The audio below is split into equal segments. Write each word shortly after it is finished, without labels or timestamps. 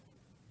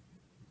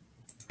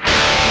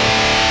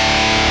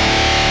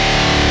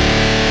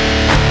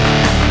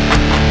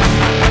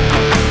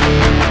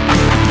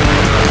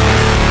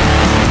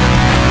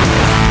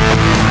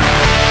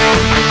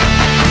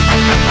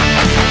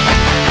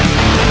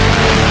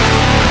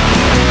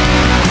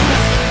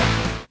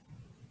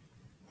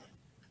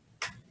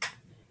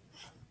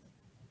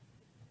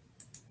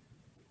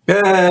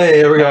Hey,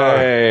 here we are.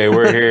 Hey,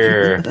 we're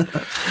here.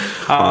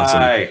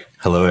 Awesome. Hi.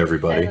 Hello,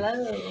 everybody.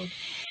 Hello.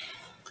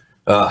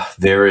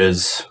 There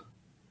is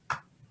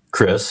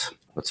Chris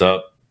What's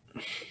up?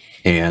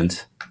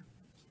 and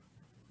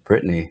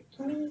Brittany.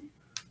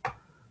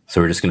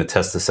 So we're just going to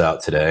test this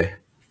out today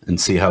and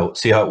see how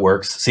it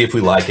works. See if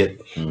we like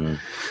it.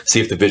 See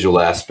if the visual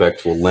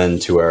aspect will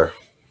lend to our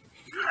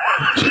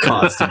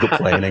constant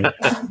complaining.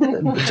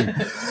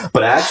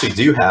 But I actually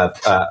do have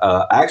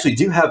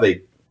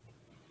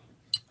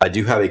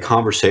a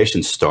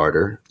conversation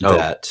starter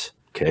that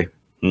Okay.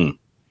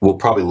 will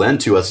probably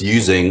lend to us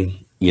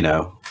using,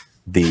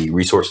 the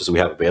resources we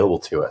have available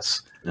to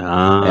us.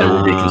 And it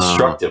will be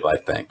constructive, I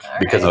think,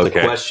 because of the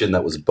question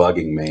that was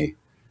bugging me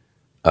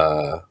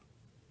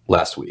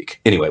last week.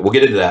 Anyway, we'll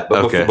get into that.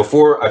 But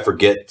before I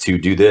forget to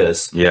do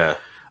this,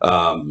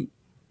 welcome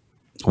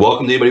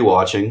to anybody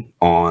watching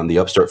on the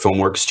Upstart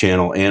Filmworks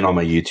channel and on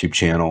my YouTube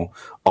channel.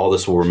 All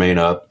this will remain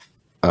up,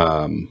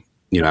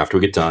 after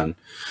we get done.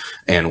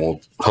 And we'll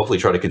hopefully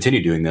try to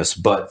continue doing this.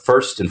 But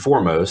first and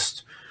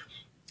foremost,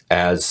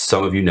 as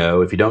some of you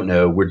know, if you don't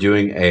know, we're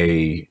doing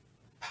a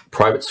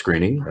private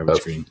screening of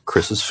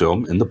Chris's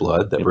film In the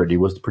Blood that Brittany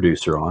was the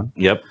producer on.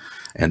 Yep.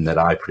 And that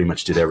I pretty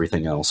much did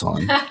everything else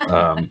on.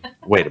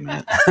 Wait a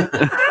minute.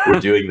 We're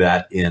doing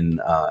that in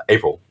on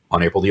April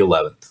the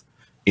 11th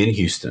in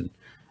Houston.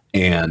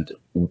 And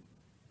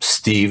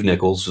Steve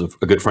Nichols, a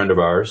good friend of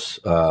ours,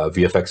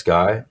 VFX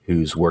guy,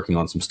 who's working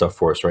on some stuff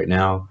for us right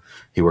now.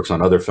 He works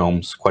on other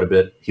films quite a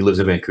bit. He lives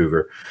in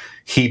Vancouver.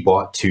 He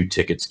bought 2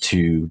 tickets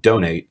to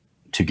donate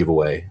to give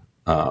away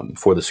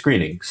for the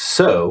screening.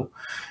 So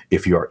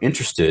if you are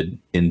interested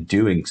in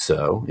doing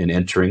so, in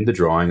entering the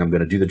drawing, I'm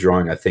going to do the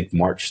drawing, I think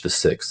March the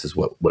 6th is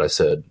what I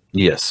said.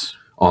 Yes.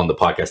 On the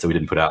podcast that we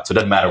didn't put out. So it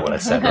doesn't matter what I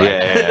said, right?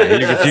 Yeah.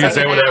 You can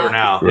say whatever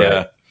now. Right.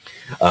 Yeah.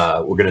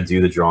 We're going to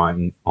do the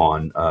drawing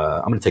on,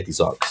 I'm going to take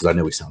these off because I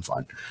know we sound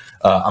fine.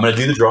 I'm going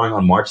to do the drawing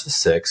on March the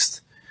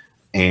 6th.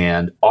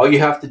 And all you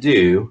have to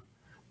do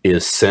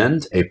is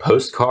send a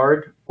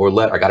postcard or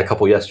letter. I got a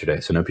couple yesterday,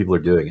 so I know people are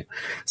doing it.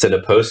 Send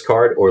a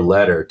postcard or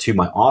letter to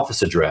my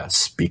office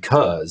address,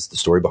 because the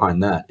story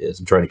behind that is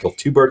I'm trying to kill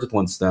 2 birds with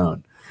 1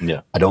 stone.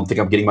 Yeah. I don't think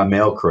I'm getting my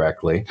mail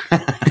correctly.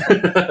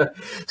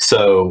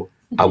 So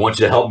I want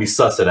you to help me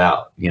suss it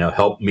out.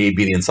 Help me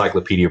be the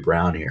Encyclopedia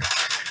Brown here.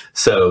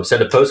 So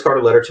send a postcard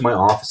or letter to my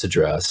office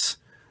address,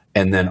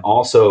 and then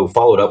also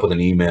follow it up with an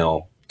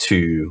email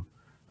to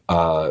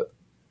the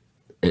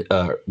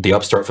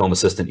Upstart Film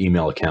Assistant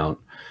email account,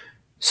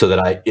 so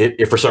that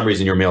if for some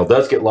reason your mail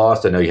does get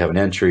lost, I know you have an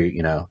entry,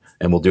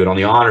 and we'll do it on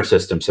the honor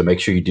system. So make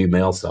sure you do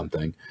mail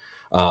something.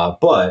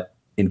 But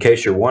in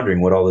case you're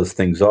wondering what all those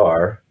things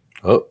are,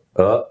 enter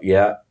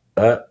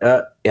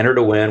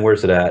to win.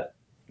 Where's it at?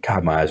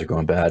 God, my eyes are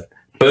going bad.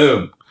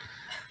 Boom.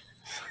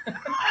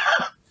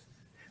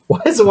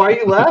 Why are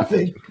you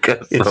laughing?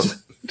 It's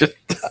just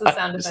It's the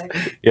sound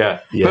effect. yeah.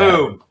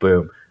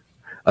 Boom.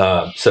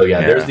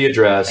 There's the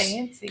address.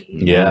 Fancy.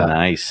 Yeah.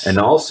 Nice. And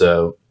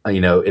also,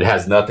 it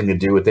has nothing to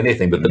do with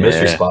anything, but the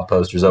mystery spot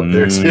poster's up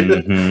there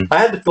too. I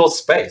had to fill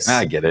space.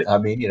 I get it. I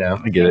mean, I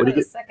get it.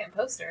 The second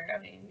poster,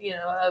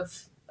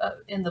 of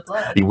In the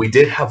Blood. We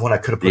did have one I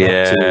could have put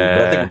up too, but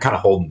I think we're kind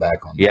of holding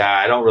back on that. Yeah,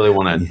 I don't really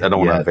want to. I don't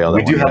want to unveil that.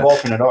 We do one have yet.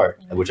 alternate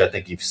art, which I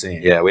think you've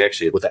seen. Yeah, we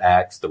actually with the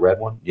axe, the red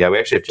one. Yeah, we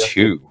actually have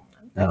 2.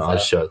 No, I'll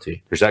show it to you.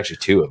 There's actually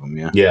 2 of them.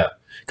 Yeah. Yeah,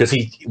 because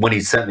when he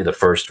sent me the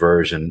first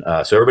version,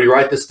 so everybody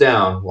write this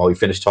down while we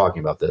finish talking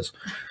about this.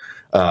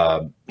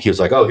 He was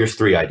like, "Oh, here's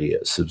 3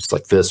 ideas." It was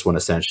like this one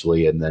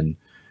essentially, and then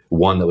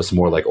one that was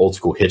more like old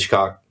school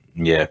Hitchcock.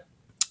 Yeah.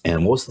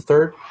 And what was the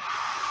third?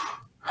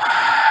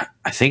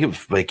 I think it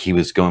was like he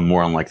was going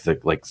more on like the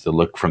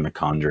look from The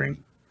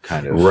Conjuring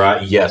kind of.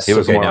 Right. Yes. It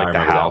was more now like the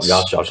I remember house.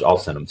 that. I'll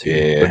send them to you.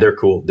 Yeah. But they're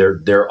cool.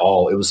 They're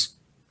all. It was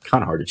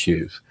kind of hard to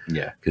choose.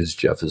 Yeah. Because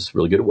Jeff is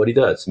really good at what he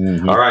does.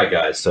 Mm-hmm. All right,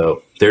 guys.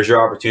 So there's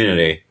your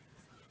opportunity.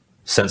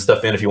 Send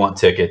stuff in if you want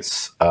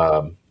tickets,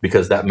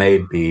 because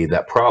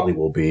that probably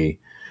will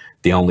be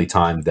the only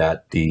time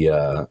that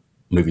the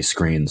movie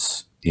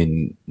screens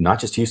in not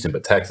just Houston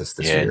but Texas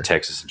this year. Yeah,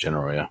 Texas in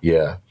general. Yeah.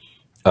 Yeah.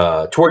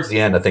 Towards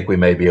the end, I think we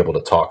may be able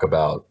to talk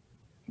about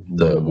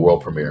the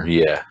world premiere.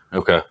 Yeah.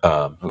 Okay.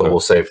 But we'll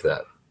save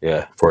that.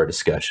 Yeah. For a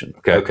discussion.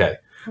 Okay.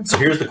 So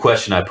here's the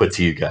question I put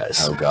to you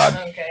guys. Oh God.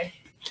 Okay.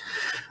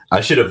 I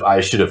should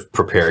have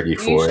prepared you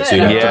for it. Should. So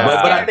Yeah.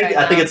 but I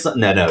think it's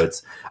something. I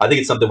think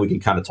it's something we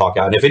can kind of talk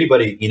out. And if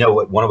anybody,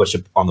 one of us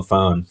should on the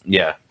phone,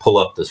 pull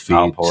up this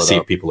feed, see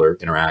if people are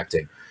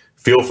interacting.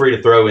 Feel free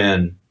to throw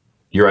in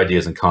your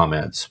ideas and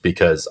comments,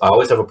 because I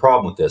always have a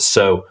problem with this.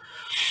 So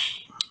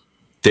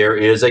there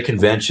is a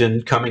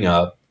convention coming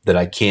up that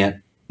I can't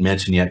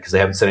mention yet because they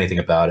haven't said anything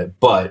about it,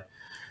 but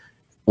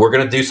we're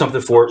going to do something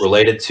for it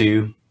related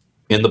to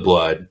In the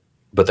Blood.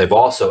 But they've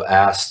also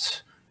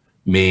asked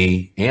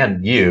me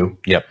and you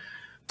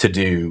to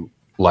do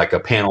like a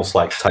panels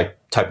like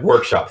type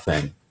workshop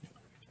thing.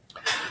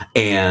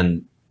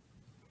 And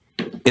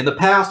in the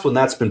past, when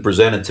that's been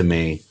presented to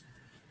me,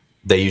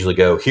 they usually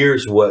go,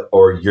 here's what,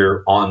 or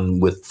you're on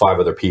with 5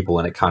 other people,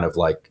 and it kind of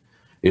like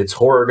it's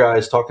horror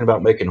guys talking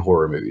about making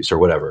horror movies or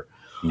whatever.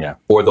 Yeah.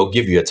 Or they'll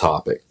give you a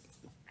topic.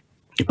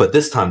 But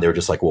this time they were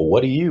just like, well,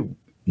 what do you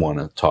want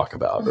to talk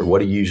about? Or what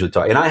do you usually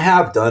talk? And I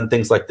have done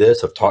things like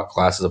this. I've taught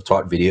classes, I've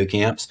taught video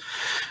camps,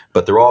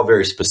 but they're all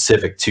very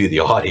specific to the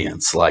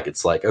audience. Like,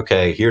 it's like,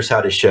 okay, here's how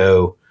to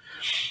show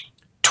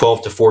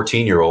 12 to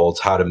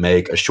 14-year-olds how to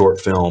make a short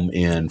film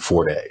in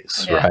 4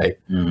 days, right?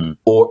 Mm-hmm.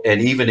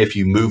 And even if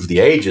you move the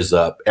ages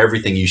up,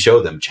 everything you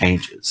show them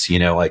changes. You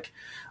know, like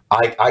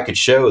I could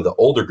show the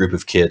older group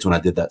of kids when I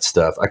did that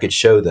stuff, I could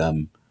show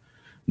them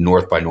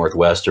North by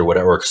Northwest or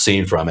whatever, or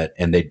scene from it,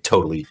 and they'd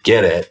totally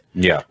get it.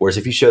 Yeah. Whereas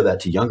if you show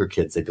that to younger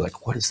kids, they'd be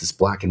like, what is this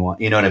black and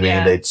white? You know what I mean?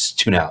 Yeah. They'd just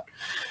tune out.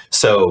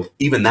 So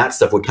even that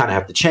stuff would kind of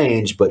have to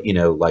change, but, you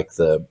know, like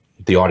the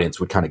audience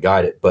would kind of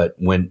guide it. But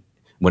when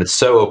it's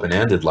so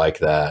open-ended like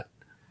that,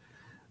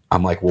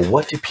 I'm like, well,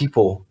 what do you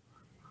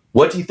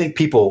think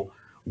people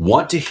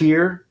want to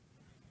hear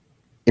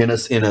in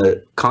a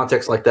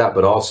context like that,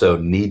 but also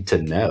need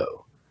to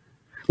know?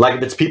 Like,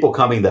 if it's people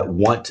coming that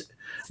want,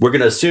 we're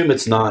going to assume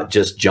it's not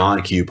just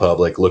John Q.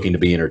 Public looking to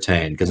be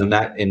entertained, because in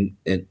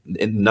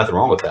nothing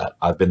wrong with that.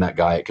 I've been that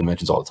guy at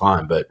conventions all the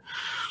time, but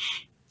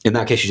in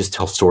that case, you just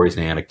tell stories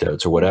and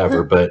anecdotes or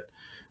whatever. But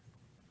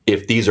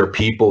if these are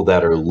people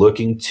that are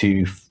looking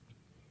to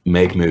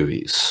make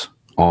movies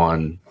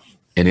on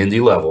an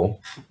indie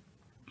level,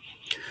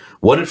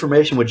 what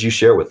information would you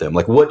share with them?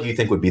 Like, what do you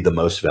think would be the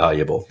most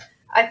valuable?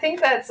 I think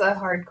that's a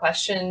hard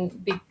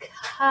question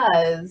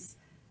because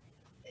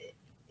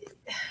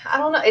I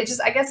don't know.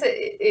 I guess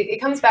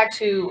it comes back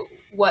to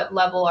what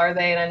level are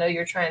they? And I know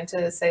you're trying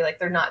to say like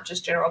they're not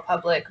just general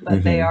public,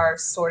 but they are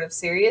sort of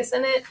serious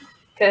in it.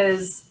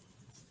 Because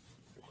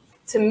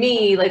to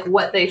me, like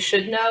what they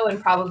should know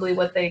and probably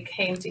what they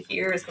came to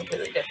hear is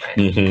completely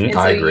different. So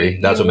I agree.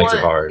 That's what makes it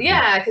hard.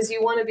 Yeah, because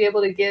you want to be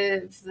able to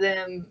give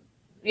them,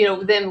 you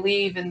know, them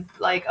leave and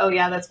like, oh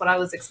yeah, that's what I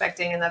was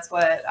expecting and that's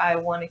what I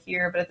want to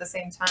hear. But at the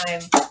same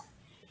time,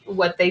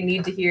 what they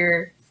need to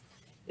hear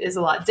is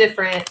a lot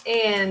different,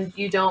 and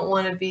you don't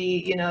want to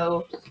be, you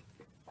know,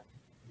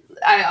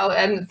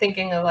 I'm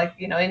thinking of like,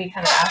 you know, any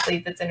kind of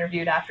athlete that's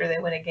interviewed after they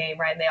win a game,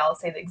 right? And they all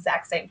say the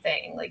exact same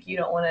thing. Like, you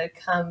don't want to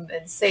come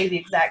and say the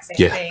exact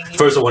same thing.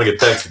 First, I want to give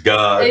thanks to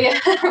God.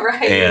 Yeah,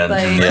 right. And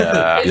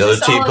the other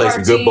team plays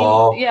some good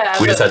ball. Yeah,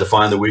 we just had to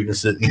find the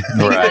weaknesses.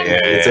 Right.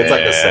 It's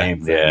like the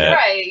same thing. Yeah.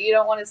 Right. You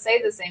don't want to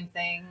say the same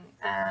thing.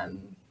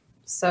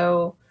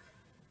 So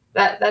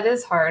that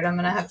is hard. I'm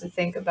going to have to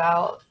think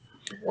about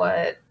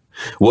what.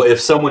 Well, if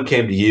someone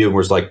came to you and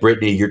was like,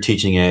 Brittany, you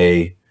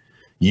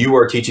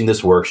are teaching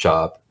this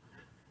workshop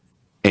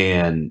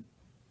and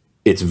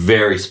it's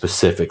very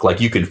specific.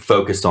 Like, you can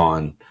focus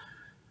on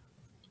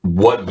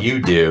what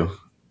you do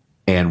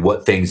and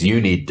what things you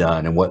need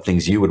done and what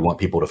things you would want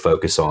people to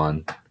focus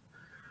on.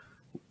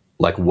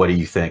 Like, what do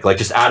you think? Like,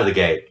 just out of the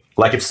gate.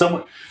 Like, if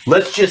someone,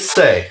 let's just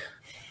say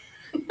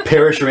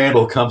Parrish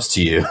Randall comes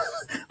to you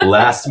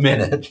last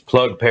minute.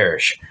 Plug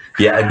Parrish.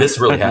 Yeah. And this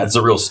really it's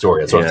a real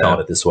story. That's why I'm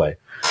telling it this way.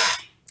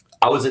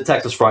 I was at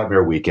Texas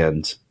Frightmare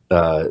weekend.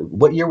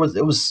 What year was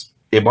it? It was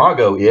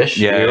Imago-ish.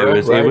 Yeah, era,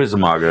 it was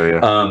Imago,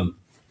 yeah.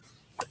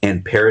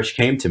 And Parrish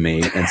came to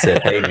me and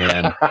said, hey,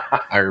 man,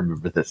 I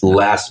remember this.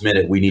 Last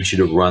minute, we need you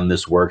to run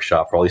this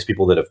workshop for all these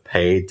people that have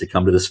paid to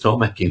come to this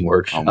filmmaking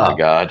workshop. Oh, my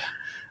God.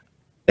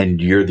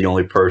 And you're the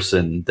only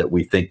person that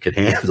we think could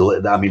handle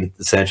it. I mean,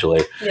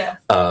 essentially. Yeah.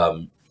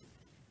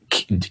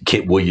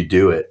 Will you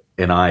do it?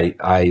 And I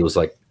was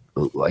like,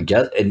 I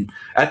guess, and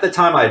at the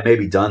time I had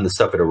maybe done the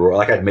stuff at Aurora,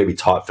 like I'd maybe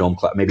taught film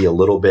class, maybe a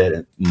little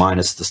bit,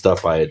 minus the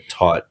stuff I had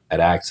taught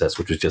at Access,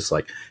 which was just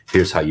like,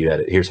 here's how you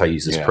edit, here's how you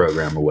use this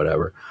program or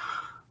whatever.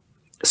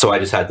 So I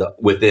just had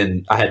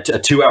I had a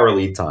 2-hour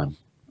lead time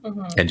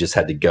and just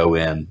had to go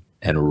in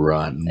and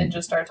run. And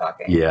just start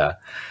talking. Yeah.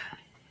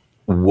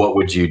 What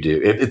would you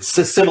do? If it's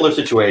a similar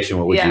situation,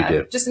 what would you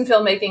do? Just in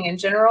filmmaking in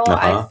general,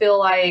 I feel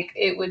like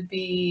it would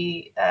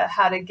be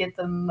how to get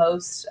the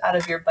most out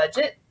of your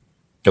budget.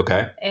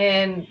 Okay.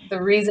 And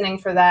the reasoning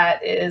for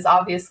that is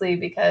obviously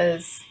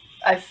because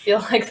I feel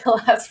like the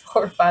last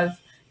 4 or 5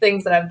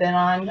 things that I've been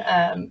on,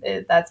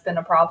 that's been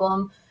a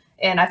problem.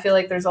 And I feel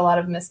like there's a lot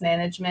of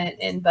mismanagement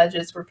in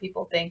budgets where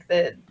people think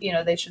that, you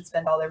know, they should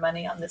spend all their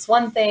money on this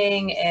one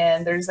thing.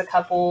 And there's a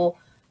couple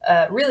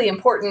really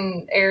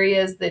important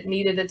areas that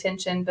needed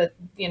attention, but,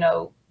 you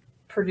know,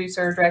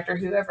 producer, director,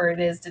 whoever it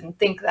is, didn't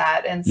think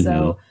that. And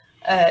so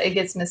it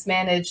gets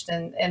mismanaged,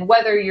 and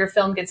whether your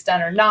film gets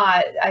done or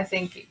not, I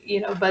think, you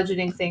know,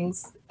 budgeting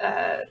things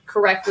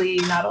correctly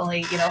not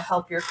only, you know,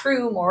 help your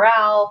crew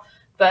morale,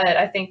 but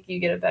I think you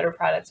get a better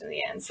product in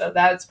the end. So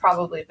that's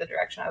probably the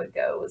direction I would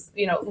go, was,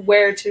 you know,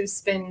 where to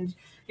spend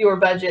your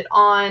budget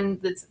on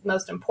that's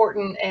most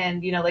important,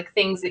 and, you know, like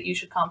things that you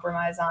should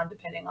compromise on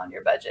depending on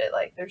your budget.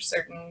 Like, there's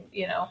certain,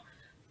 you know,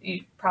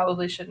 you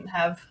probably shouldn't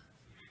have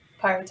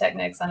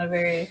pyrotechnics on a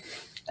very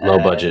low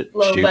budget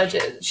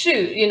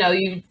shoot. You know,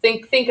 you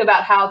think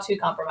about how to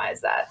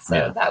compromise that.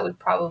 So that would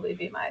probably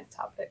be my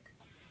topic.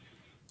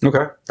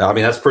 Okay. I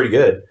mean, that's pretty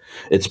good.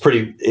 It's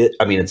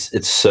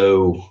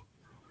so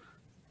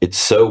it's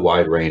so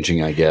wide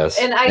ranging, I guess.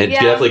 And it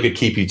definitely could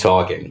keep you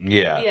talking.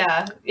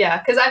 Yeah.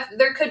 Because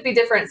there could be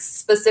different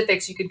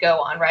specifics you could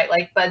go on, right?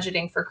 Like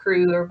budgeting for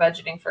crew or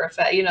budgeting for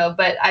effect,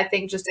 but I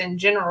think just in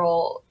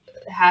general,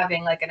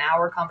 having like an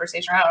hour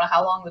conversation, I don't know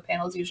how long the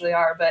panels usually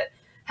are, but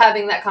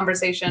having that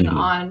conversation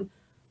on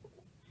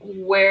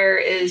where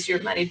is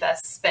your money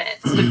best spent,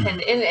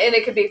 and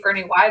it could be for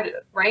any wide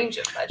range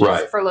of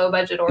budgets, for low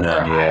budget or for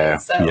high.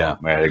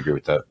 I agree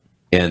with that.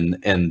 And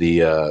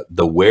the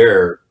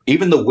where,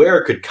 even the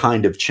where could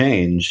kind of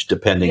change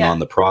depending on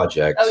the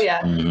project. Oh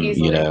yeah,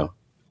 easily.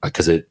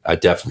 Because it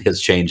definitely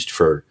has changed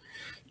for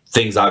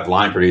things I've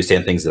line produced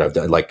and things that I've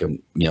done. Like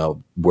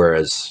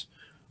whereas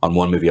on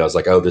one movie I was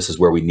like, oh, this is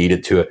where we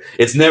needed to.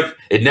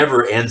 It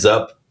never ends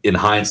up in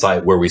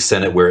hindsight where we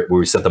sent it where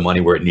we sent the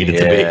money where it needed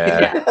to be.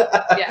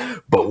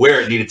 But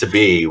where it needed to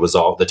be was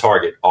all the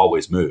target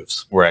always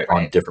moves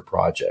on different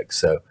projects.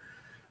 So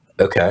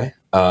okay.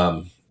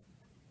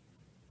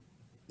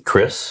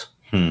 Chris,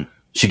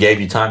 she gave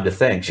you time to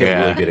think. She had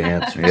a really good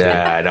answer.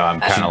 I know. I'm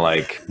kind of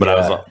like, but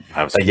I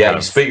was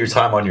you spent your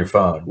time on your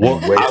phone. Well,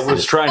 I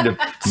was trying to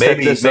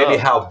maybe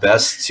how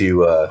best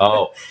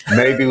to.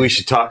 Maybe we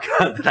should talk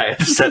that I have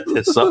to set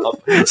this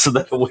up so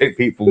that the way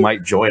people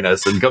might join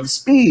us and come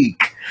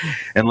speak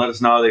and let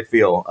us know how they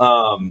feel.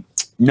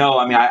 No,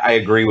 I mean I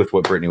agree with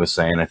what Brittany was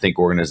saying. I think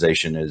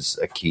organization is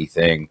a key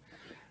thing.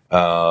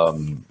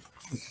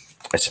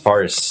 As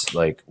far as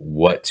like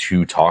what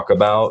to talk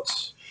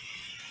about.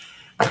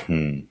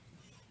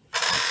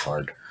 It's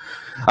hard.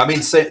 I mean,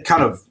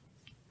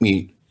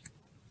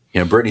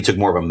 Brittany took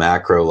more of a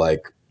macro,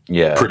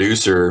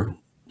 producer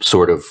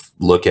sort of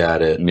look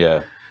at it.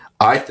 Yeah.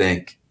 I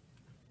think,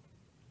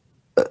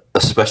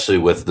 especially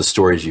with the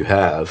stories you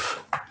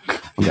have,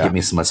 let me get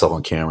me myself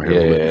on camera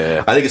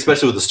here. I think,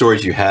 especially with the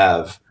stories you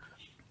have,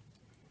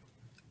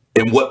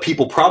 and what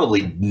people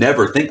probably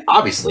never think,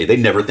 obviously, they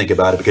never think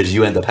about it because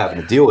you end up having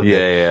to deal with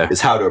it,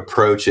 is how to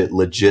approach it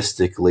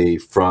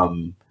logistically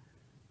from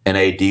an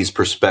AD's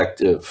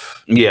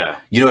perspective. Yeah.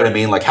 You know what I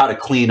mean? Like how to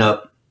clean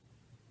up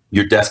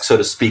your desk, so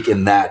to speak,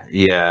 in that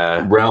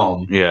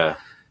realm. Yeah.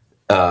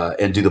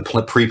 And do the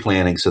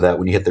pre-planning so that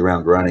when you hit the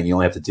ground running, you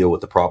only have to deal with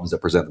the problems that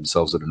present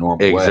themselves in a normal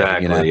way.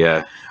 Exactly,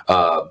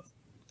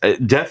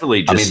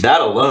 definitely.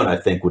 That alone, I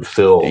think, would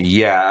fill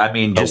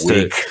just a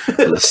week.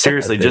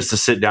 Seriously, just to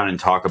sit down and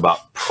talk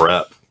about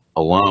prep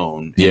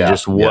alone. And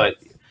just what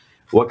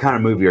kind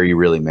of movie are you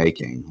really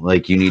making?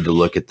 Like, you need to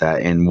look at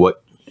that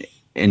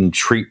and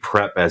treat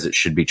prep as it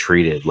should be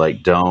treated.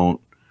 Like, don't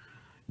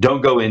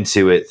go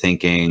into it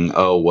thinking,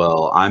 oh,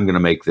 well, I'm going to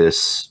make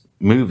this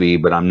movie,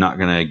 but I'm not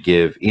going to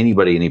give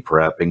anybody any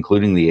prep,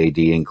 including the AD,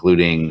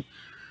 including,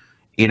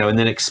 and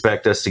then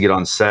expect us to get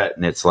on set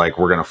and it's like,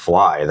 we're going to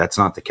fly. That's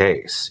not the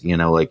case.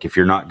 Like if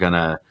you're not going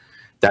to,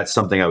 that's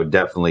something I would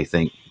definitely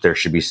think there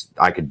should be.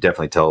 I could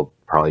definitely tell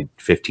probably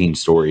 15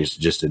 stories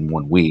just in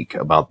 1 week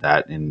about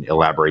that and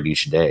elaborate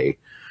each day.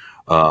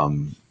 I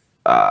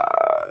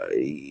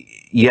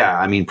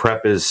mean,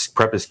 prep is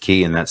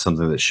key, and that's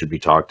something that should be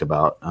talked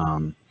about.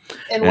 And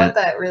what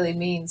that really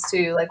means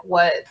too, like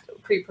what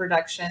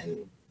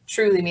pre-production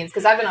truly means.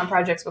 Because I've been on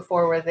projects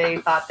before where they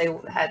thought they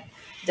had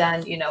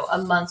done, a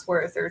month's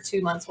worth or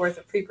 2 months worth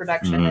of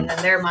pre-production, and in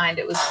their mind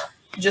it was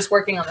just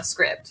working on the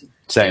script.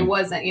 Same. It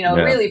wasn't,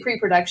 really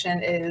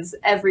pre-production is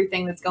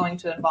everything that's going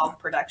to involve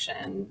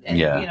production, and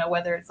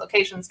whether it's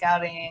location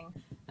scouting,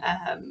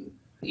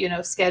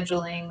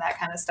 scheduling, that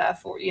kind of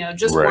stuff, or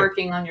just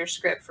working on your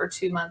script for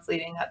 2 months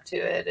leading up to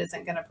it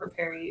isn't going to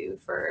prepare you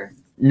for.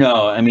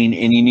 No, I mean,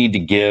 and you need to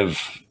give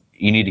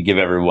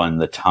everyone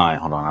the time.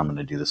 Hold on, I'm going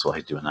to do this while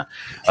he's doing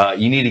that.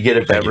 You need to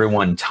give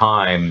everyone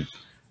time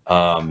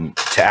to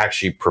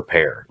actually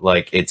prepare.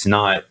 Like, it's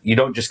not, you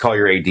don't just call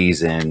your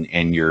ADs in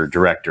and your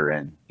director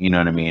in, you know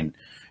what I mean,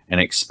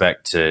 and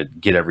expect to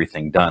get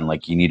everything done.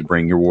 Like, you need to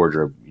bring your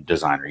wardrobe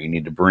designer. You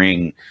need to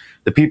bring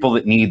the people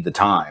that need the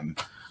time.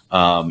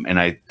 And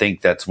I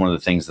think that's one of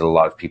the things that a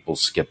lot of people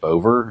skip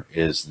over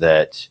is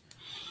that,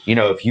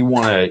 if you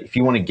want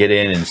to get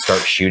in and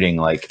start shooting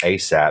like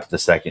ASAP,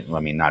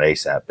 not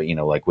ASAP, but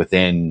like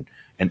within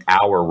an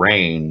hour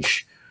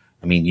range,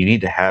 I mean, you need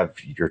to have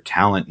your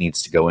talent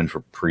needs to go in for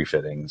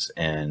pre-fittings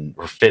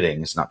or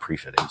fittings, not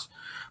pre-fittings,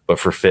 but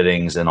for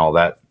fittings and all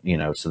that,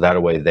 so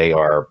that way they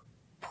are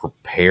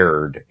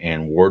prepared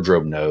and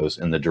wardrobe knows,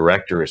 and the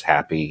director is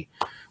happy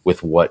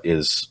with what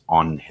is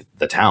on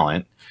the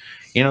talent.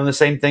 The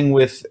same thing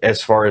with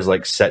as far as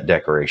like set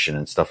decoration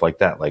and stuff like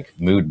that, like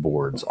mood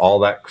boards, all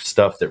that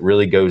stuff that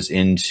really goes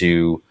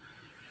into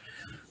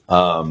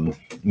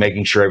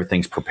making sure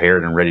everything's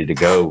prepared and ready to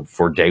go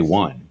for day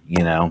one,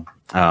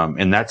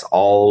 and that's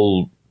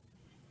all.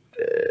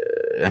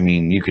 I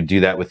mean, you could do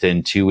that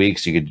within 2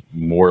 weeks. You could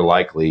more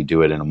likely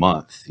do it in a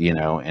month,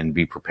 and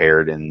be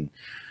prepared and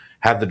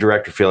have the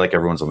director feel like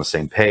everyone's on the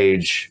same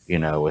page,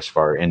 as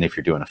far, and if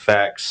you're doing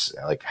effects,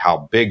 like how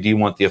big do you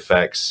want the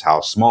effects? How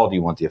small do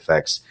you want the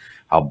effects?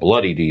 How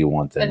bloody do you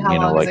want them? And how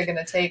long is it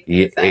going to take?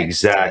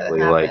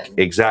 Exactly.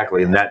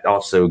 And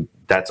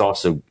that's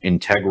also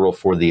integral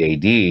for the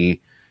AD,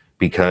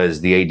 because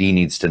the AD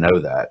needs to know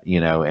that,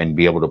 and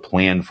be able to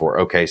plan for,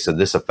 okay, so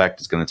this effect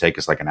is going to take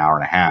us like an hour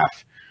and a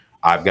half.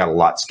 I've got a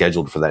lot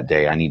scheduled for that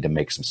day. I need to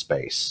make some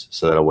space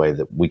so that a way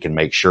that we can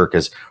make sure,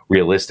 because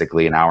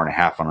realistically, an hour and a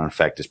half on an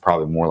effect is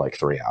probably more like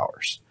 3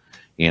 hours.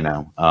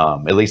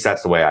 At least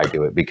that's the way I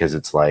do it, because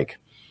it's like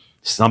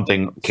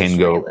something can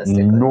go.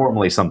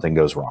 Normally, something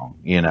goes wrong.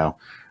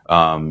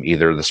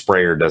 Either the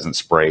sprayer doesn't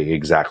spray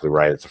exactly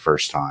right at the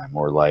first time,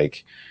 or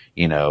like,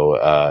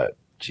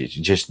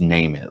 just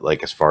name it,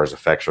 like as far as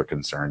effects are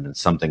concerned, and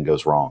something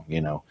goes wrong,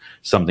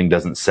 something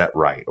doesn't set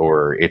right,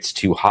 or it's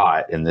too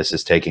hot and this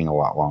is taking a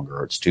lot longer,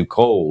 or it's too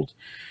cold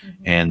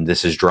and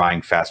this is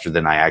drying faster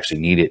than I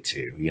actually need it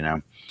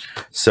to,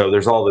 so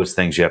there's all those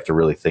things you have to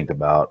really think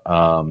about.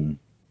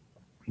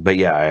 But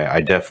yeah,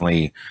 I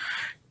definitely,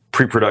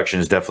 pre-production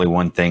is definitely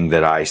one thing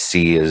that I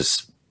see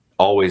is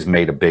always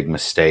made a big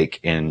mistake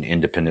in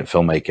independent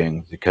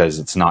filmmaking, because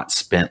it's not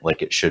spent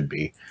like it should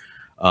be.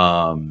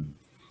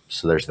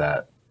 So there's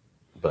that.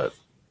 But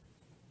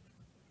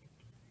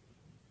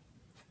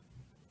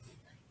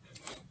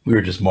we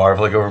were just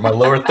marveling over my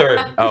lower third.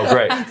 Oh,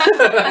 great.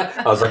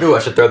 I was like, ooh, I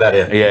should throw that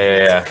in.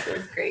 Yeah. That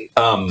was great.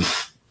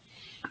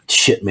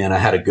 Shit, man, I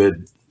had a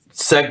good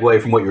segue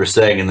from what you were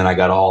saying, and then I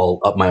got all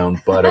up my own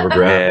butt over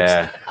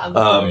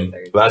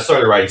graphics. But I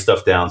started writing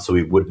stuff down so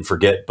we wouldn't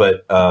forget.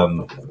 But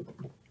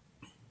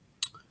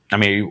I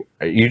mean,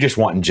 you just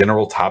want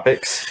general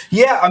topics?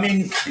 Yeah, I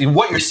mean,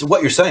 what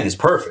you're saying is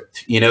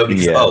perfect,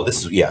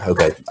 because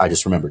okay, I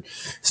just remembered.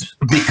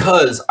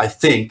 Because I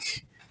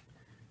think,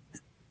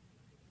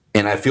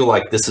 and I feel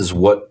like this is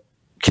what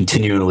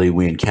continually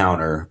we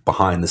encounter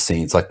behind the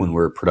scenes, like when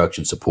we're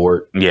production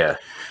support. Yeah.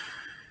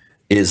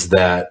 Is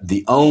that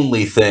the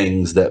only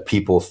things that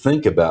people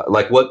think about,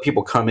 like what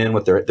people come in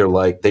with, they're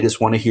like, they just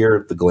want to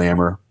hear the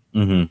glamour,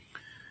 and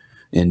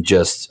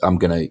just, I'm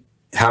going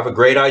to have a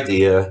great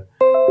idea,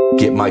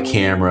 get my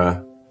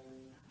camera.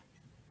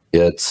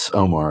 It's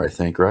Omar, I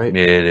think, right?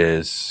 It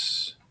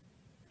is.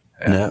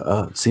 Yeah.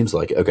 No, it seems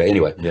like it. Okay,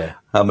 anyway. Yeah.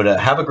 I'm going to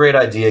have a great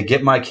idea,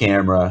 get my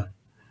camera,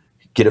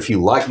 get a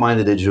few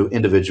like-minded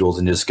individuals,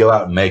 and just go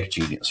out and make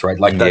genius, right?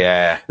 Like that.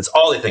 Yeah. That's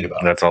all they think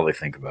about. That's all they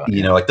think about.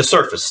 Like the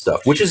surface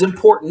stuff, which is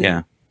important.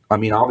 Yeah. I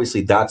mean,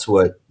 obviously, that's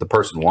what the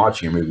person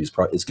watching your movie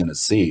is going to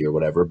see or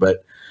whatever,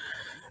 but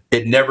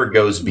it never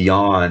goes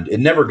beyond, it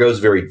never goes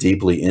very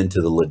deeply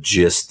into the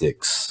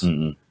logistics,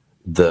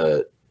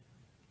 the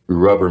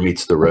rubber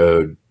meets the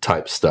road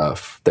type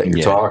stuff that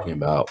you're talking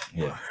about.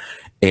 Yeah.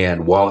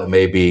 And while it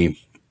may be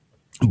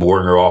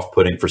boring or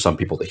off-putting for some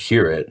people to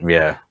hear it,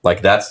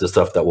 like that's the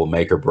stuff that will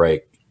make or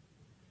break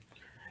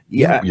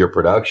your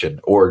production,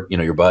 or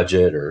your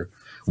budget, or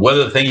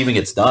whether the thing even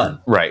gets done.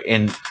 Right.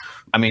 And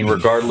I mean,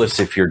 regardless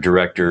if your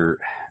director,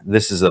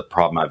 this is a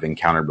problem I've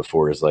encountered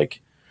before, is like,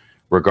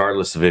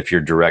 regardless of if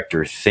your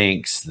director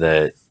thinks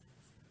that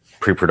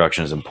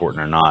pre-production is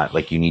important or not,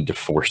 like you need to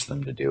force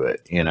them to do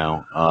it,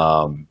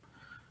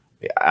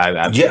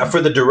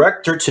 for the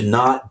director to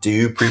not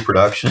do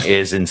pre-production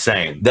is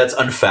insane. That's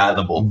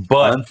unfathomable.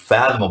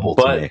 Unfathomable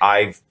to me.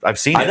 I've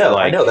seen it.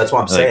 I know. That's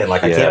what I'm saying.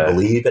 Like, I can't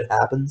believe it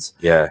happens.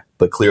 Yeah.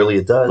 But clearly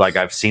it does. Like,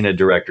 I've seen a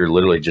director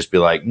literally just be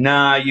like,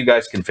 nah, you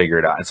guys can figure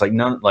it out. It's like,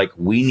 no, like,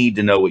 we need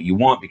to know what you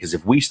want, because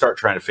if we start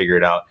trying to figure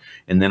it out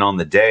and then on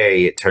the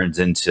day it turns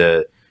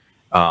into,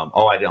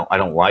 I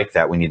don't like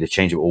that, we need to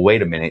change it. Well,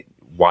 wait a minute.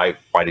 Why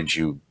didn't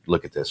you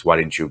look at this? Why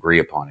didn't you agree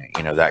upon it?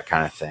 That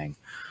kind of thing.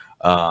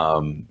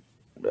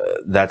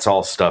 That's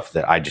all stuff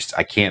that I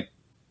can't,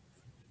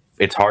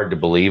 it's hard to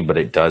believe, but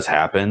it does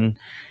happen.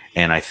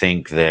 And I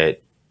think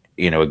that,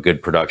 a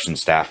good production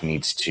staff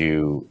needs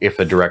to, if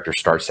a director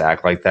starts to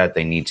act like that,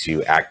 they need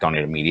to act on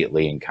it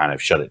immediately and kind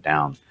of shut it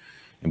down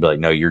and be like,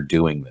 no, you're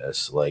doing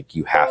this. Like,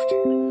 you have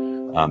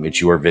to, it's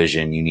your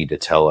vision. You need to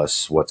tell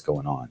us what's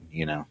going on,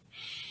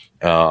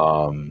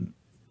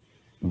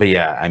 but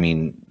yeah, I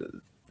mean,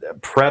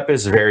 prep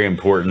is very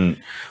important,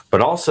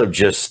 but also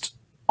just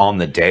on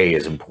the day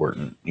is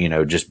important,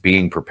 just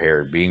being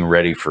prepared, being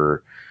ready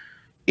for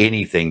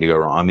anything to go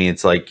wrong. I mean,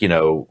 it's like,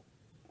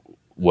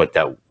 what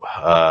that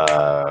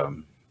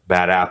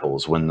Bad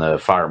Apples, when the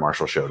fire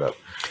marshal showed up,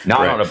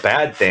 not on a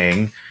bad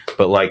thing,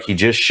 but like he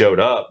just showed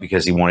up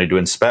because he wanted to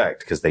inspect,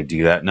 because they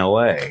do that in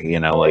LA,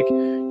 like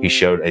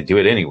they do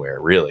it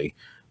anywhere really.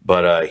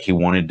 But he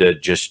wanted to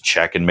just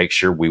check and make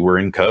sure we were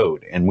in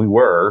code. And we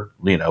were,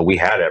 we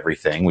had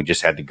everything. We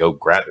just had to go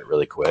grab it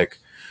really quick.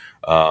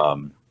 But,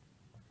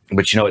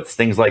 it's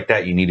things like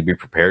that you need to be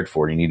prepared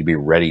for. You need to be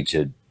ready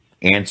to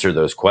answer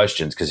those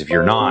questions, because if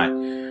you're not,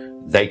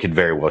 they could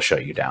very well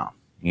shut you down,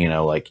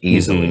 like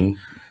easily.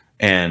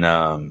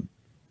 And,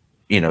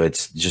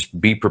 it's just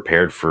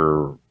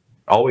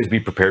always be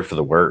prepared for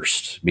the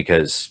worst,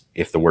 because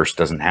if the worst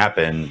doesn't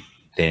happen,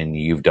 then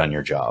you've done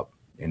your job,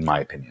 in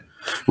my opinion.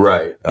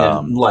 Right.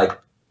 And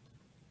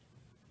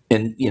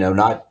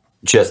not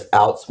just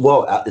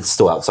it's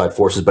still outside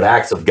forces, but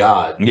acts of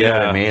God. You know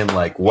what I mean?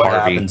 Like, what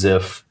happens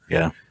if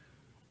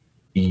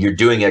you're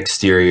doing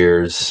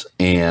exteriors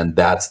and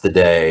that's the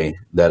day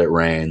that it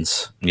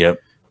rains?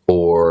 Yep.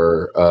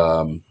 or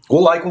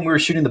like when we were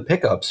shooting the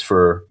pickups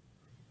for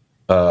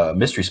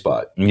Mystery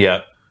Spot.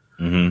 Yeah.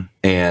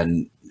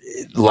 And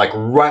like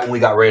right when we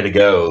got ready to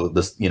go,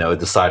 this it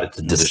decided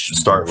to just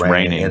start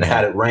raining. And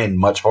had it rained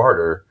much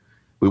harder,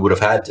 we would have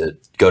had to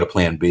go to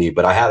plan B.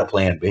 But I had a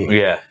plan B.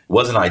 Yeah. It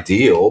wasn't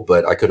ideal,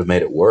 but I could have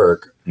made it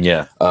work.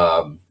 Yeah.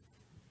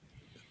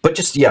 But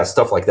just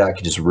stuff like that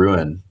could just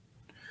ruin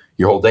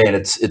your whole day. And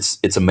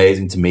it's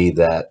amazing to me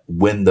that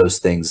when those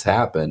things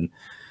happen,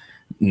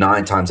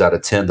 9 times out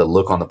of 10, the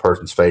look on the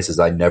person's face is,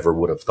 I never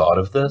would have thought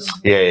of this.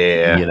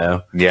 Yeah. You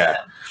know? Yeah.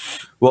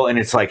 Well, and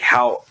it's like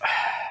how,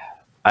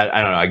 I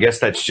don't know, I guess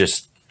that's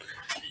just,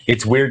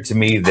 it's weird to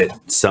me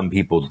that some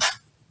people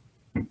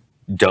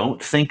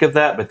don't think of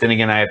that. But then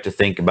again, I have to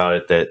think about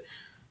it that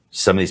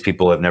some of these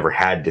people have never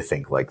had to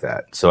think like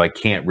that. So I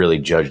can't really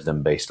judge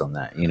them based on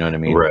that. You know what I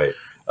mean? Right.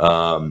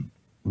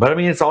 But I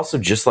mean, it's also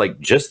just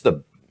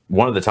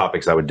one of the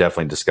topics I would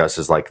definitely discuss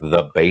is like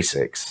the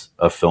basics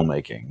of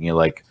filmmaking,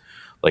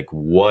 like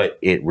what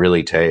it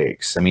really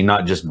takes. I mean,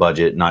 not just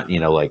budget, not,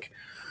 like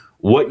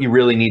what you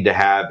really need to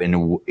have.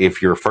 And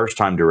if you're a first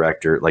time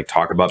director, like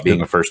talk about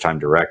being a first time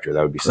director,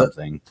 that would be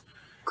something.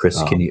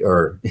 Chris, can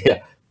you,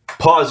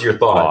 pause your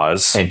thought.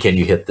 Pause. And can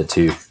you hit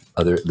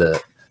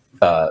the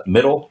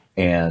middle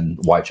and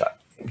wide shot?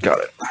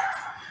 Got it.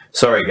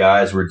 Sorry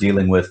guys, we're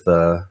dealing with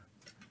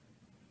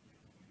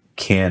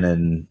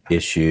Canon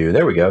issue.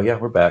 There we go. Yeah,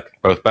 we're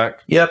back. Both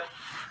back? Yep.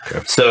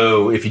 Okay.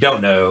 So if you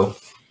don't know,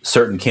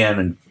 certain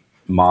Canon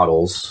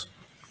models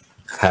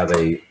have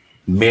a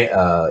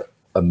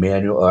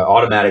manual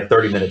automatic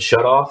 30-minute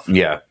shutoff.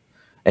 Yeah.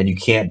 And you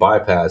can't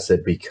bypass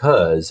it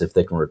because if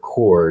they can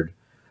record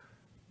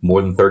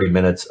more than 30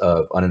 minutes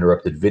of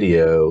uninterrupted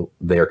video,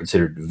 they are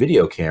considered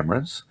video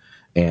cameras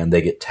and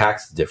they get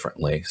taxed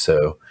differently.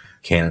 So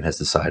Canon has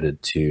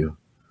decided to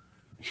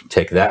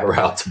take that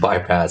route to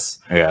bypass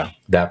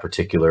that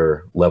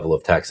particular level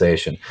of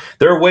taxation.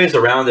 There are ways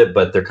around it,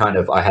 but they're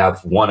I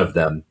have one of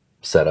them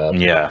set up.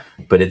 Yeah.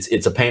 But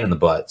it's a pain in the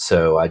butt.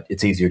 So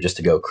it's easier just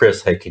to go,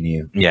 Chris, hey, can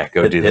you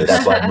go do hit this?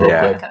 That button real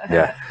quick?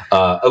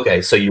 Yeah.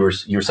 Okay. So you were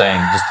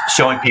saying just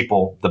showing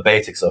people the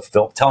basics of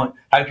film,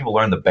 how do people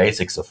learn the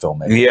basics of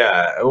filmmaking?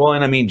 Yeah. Well,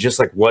 and I mean, just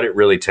like what it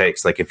really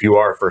takes, like if you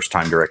are a first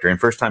time director, and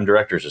first time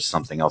directors is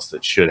something else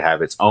that should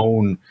have its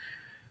own,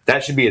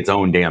 that should be its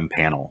own damn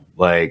panel.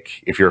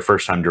 Like if you're a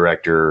first time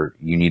director,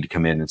 you need to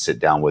come in and sit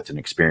down with an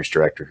experienced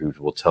director who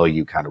will tell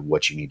you kind of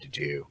what you need to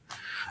do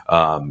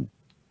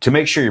to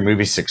make sure your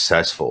movie's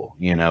successful,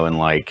 and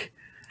like,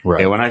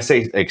 right. And when I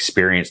say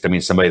experienced, I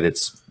mean somebody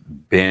that's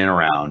been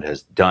around,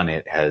 has done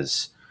it,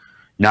 has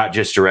not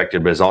just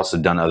directed, but has also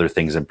done other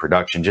things in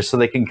production, just so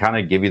they can kind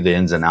of give you the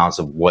ins and outs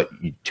of what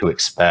to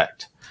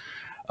expect.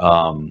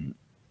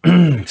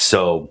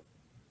 So,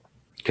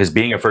 because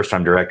being a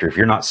first-time director, if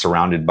you're not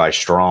surrounded by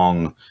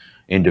strong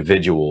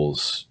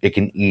individuals, it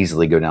can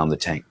easily go down the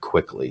tank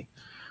quickly.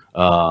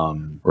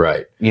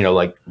 Right.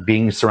 Like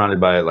being surrounded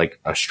by like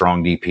a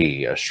strong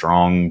DP, a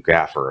strong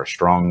gaffer, a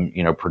strong,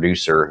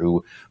 producer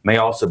who may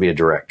also be a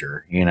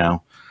director,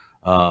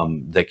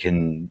 that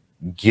can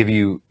give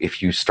you,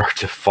 if you start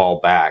to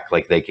fall back,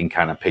 like they can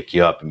kind of pick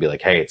you up and be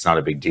like, hey, it's not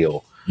a big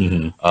deal.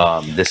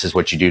 Mm-hmm. This is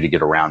what you do to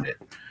get around it.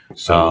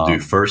 So we'll do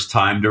first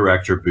time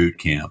director boot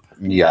camp.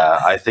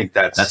 Yeah, I think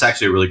that's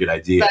actually a really good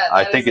idea.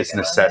 I think it's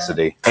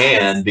necessity.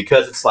 And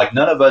because it's like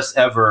none of us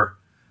ever,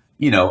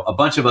 a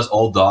bunch of us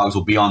old dogs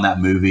will be on that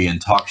movie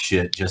and talk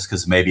shit just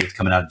because maybe it's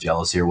coming out of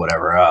jealousy or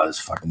whatever. Oh, this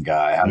fucking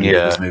guy, how do you do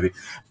this movie?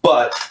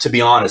 But to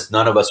be honest,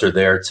 none of us are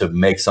there to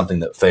make something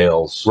that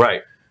fails.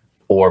 Right.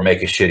 Or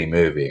make a shitty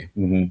movie.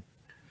 Mm-hmm.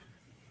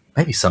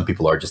 Maybe some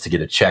people are just to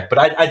get a check, but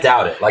I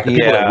doubt it. Like the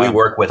people that we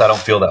work with, I don't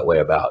feel that way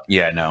about.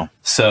 Yeah, no.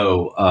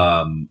 So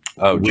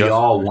we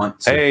all want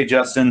to. Hey,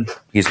 Justin.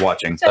 He's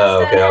watching.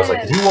 Okay. I was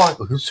like, did he watch?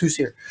 Who's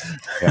here?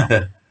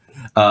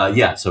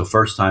 Yeah. So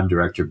first time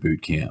director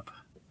boot camp.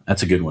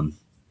 That's a good one.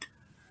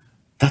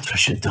 That's what I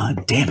should have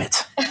done. Damn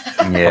it.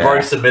 Yeah. I've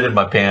already submitted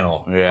my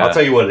panel. Yeah. I'll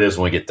tell you what it is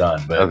when we get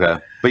done. But. Okay.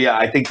 But yeah,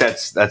 I think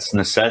that's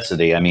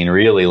necessity. I mean,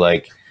 really,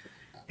 like,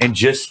 and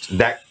just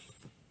that.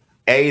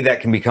 That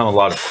can become a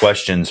lot of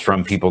questions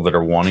from people that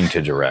are wanting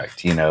to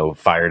direct,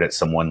 fired at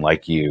someone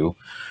like you,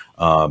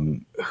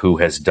 who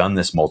has done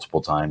this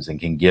multiple times and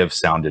can give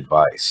sound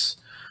advice.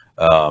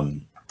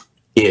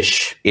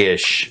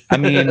 Ish. I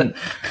mean,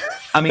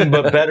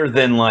 but better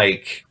than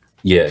like,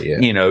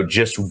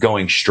 just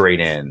going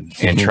straight in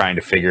and trying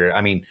to figure it.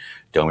 I mean,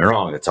 don't get me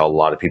wrong. That's how a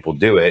lot of people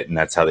do it. And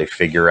that's how they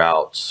figure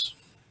out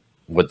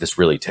what this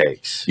really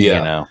takes.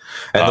 And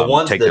the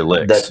ones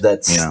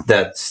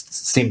that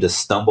seem to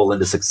stumble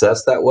into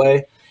success that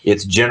way,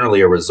 it's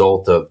generally a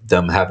result of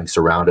them having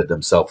surrounded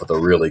themselves with a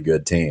really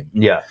good team.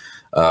 Yeah.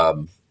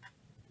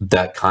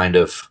 That kind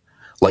of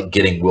like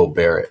getting Will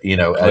Barrett,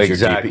 as exactly. your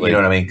DP, you know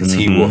what I mean? Because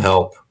he will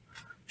help.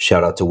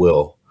 Shout out to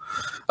Will.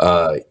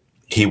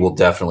 He will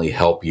definitely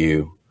help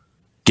you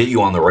get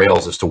you on the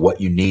rails as to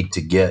what you need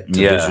to get to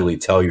visually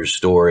tell your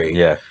story.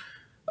 Yeah.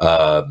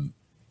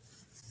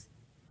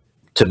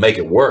 To make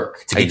it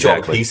work, to get you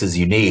all the pieces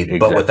you need,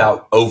 but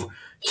without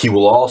he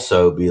will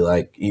also be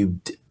like,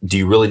 do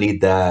you really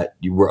need that?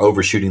 We're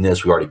overshooting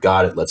this. We already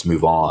got it. Let's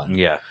move on.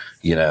 Yeah.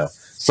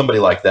 Somebody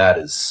like that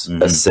is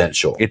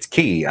essential. It's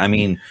key. I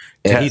mean,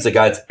 and he's a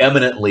guy that's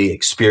eminently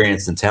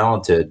experienced and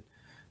talented,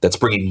 that's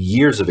bringing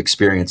years of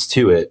experience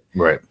to it.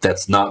 Right.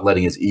 That's not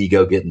letting his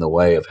ego get in the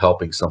way of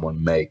helping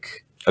someone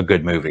make a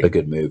good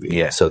movie.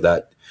 Yeah. So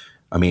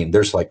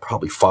there's like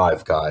probably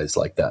 5 guys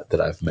like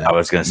that I've met. I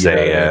was going to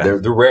say, they're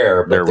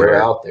rare, but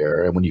they're out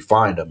there. And when you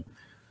find them,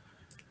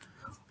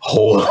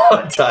 hold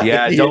on tight.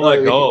 Yeah, don't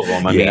let go of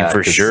them. I mean,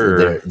 for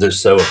sure. They're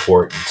so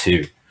important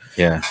too.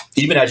 Yeah.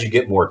 Even as you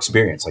get more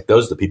experience, like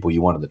those are the people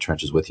you want in the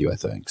trenches with you, I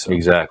think. So.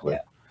 Exactly.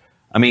 Yeah.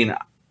 I mean,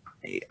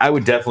 I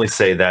would definitely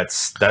say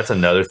that's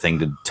another thing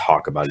to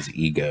talk about is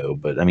ego.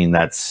 But I mean,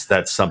 that's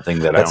something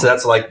that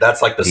that's like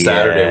the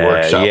Saturday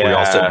workshop where we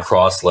all sit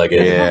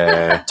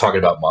cross-legged, talking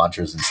about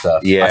mantras and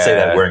stuff. Yeah. I say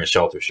that wearing a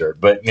shelter shirt,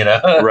 but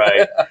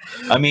right.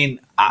 I mean,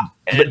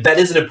 but that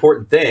is an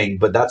important thing.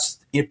 But that's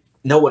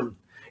no one.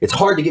 It's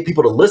hard to get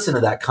people to listen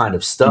to that kind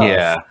of stuff.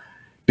 Yeah.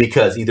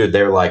 Because either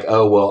they're like,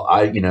 oh well,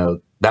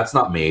 that's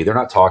not me. They're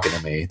not talking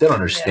to me. They don't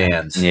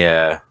understand.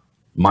 Yeah.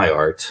 My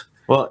art.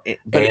 Well,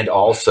 and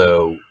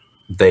also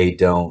they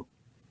don't.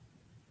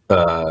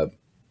 There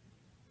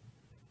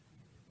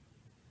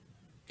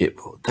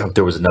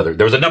was a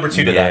number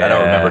 2 to that. I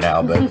don't remember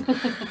now, but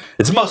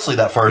it's mostly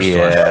that first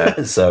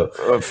one. So,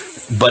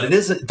 but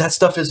that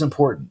stuff is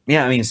important.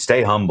 Yeah, I mean,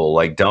 stay humble.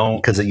 Like, don't,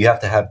 because you have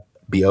to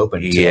be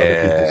open to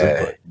other people's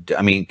input.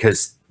 I mean,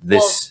 because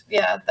this.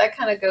 Well, that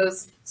kind of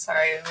goes.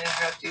 Sorry, I'm going to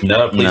interrupt you.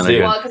 No, please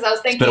do. Well, because I was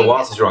thinking. It's been a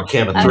while since you're on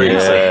Cam 3.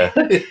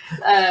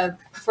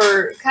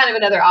 For kind of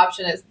another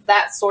option is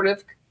that sort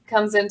of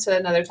comes into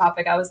another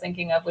topic I was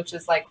thinking of, which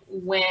is like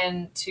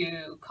when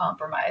to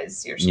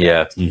compromise your script.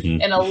 Yeah.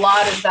 Mm-hmm. And a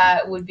lot of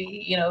that would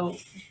be,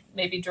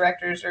 maybe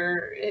directors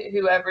or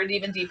whoever, and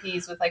even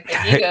DPs with like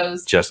the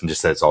egos. Justin just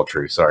said it's all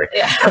true. Sorry.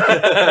 Yeah.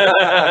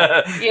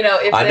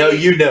 If I know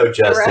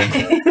Justin.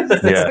 Right?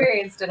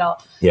 Experienced it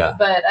all. Yeah.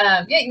 But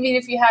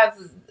if you have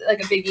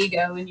like a big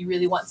ego and you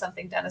really want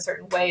something done a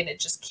certain way and it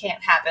just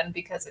can't happen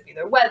because of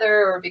either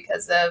weather or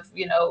because of,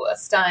 a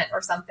stunt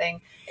or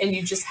something, and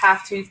you just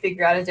have to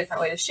figure out a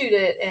different way to shoot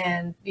it,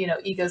 and,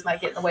 egos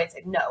might get in the way and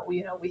say, no,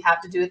 we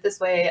have to do it this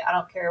way. I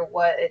don't care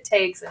what it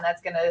takes. And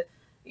that's going to,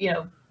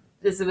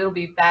 it'll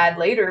be bad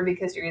later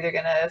because you're either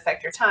going to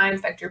affect your time,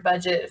 affect your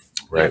budget,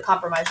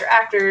 compromise your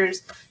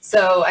actors.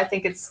 So I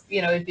think it's,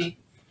 it'd be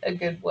a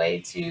good way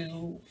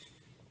to,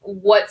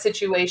 what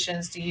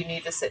situations do you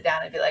need to sit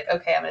down and be like,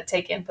 okay, I'm going to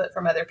take input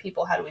from other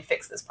people. How do we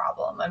fix this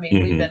problem? I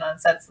mean, we've been on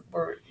sets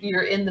where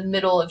you're in the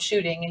middle of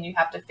shooting and you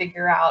have to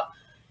figure out,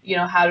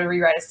 how to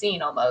rewrite a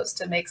scene almost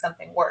to make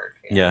something work.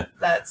 And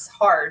that's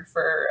hard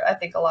for, I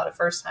think, a lot of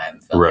first-time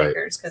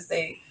filmmakers because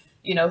they,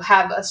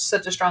 have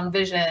such a strong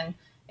vision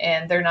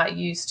and they're not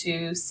used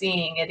to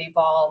seeing it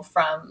evolve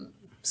from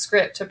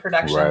script to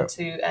production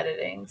to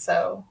editing.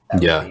 So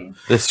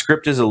the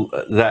script is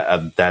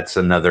that's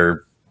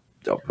another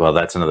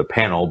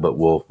panel, but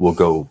we'll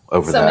go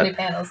over that. So many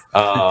panels.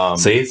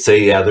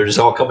 They're just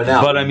all coming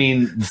out. But I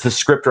mean, the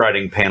script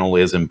writing panel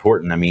is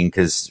important. I mean,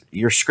 because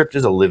your script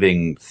is a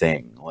living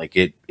thing. Like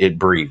it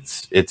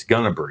breathes. It's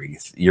gonna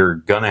breathe. You're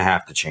gonna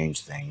have to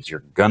change things.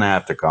 You're gonna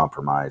have to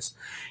compromise,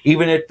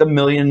 even at the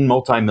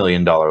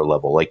multi-million-dollar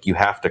level. Like you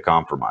have to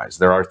compromise.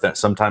 There are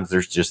sometimes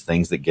there's just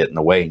things that get in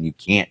the way, and you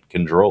can't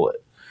control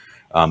it.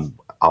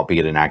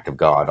 Albeit an act of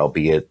God,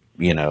 albeit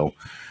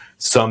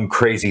some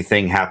crazy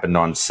thing happened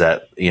on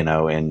set,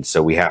 and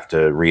so we have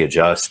to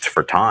readjust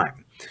for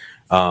time.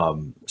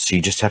 So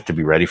you just have to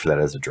be ready for that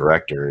as a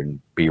director and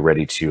be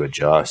ready to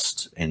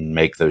adjust and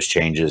make those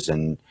changes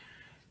and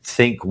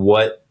think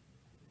what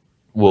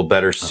will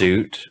better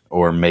suit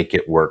or make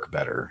it work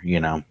better,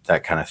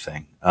 that kind of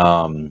thing.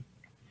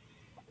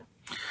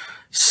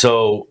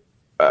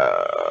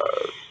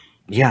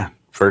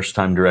 First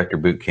time director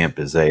boot camp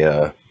is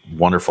a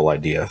wonderful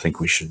idea. I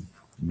think we should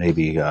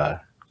maybe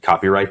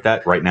copyright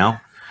that right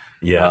now.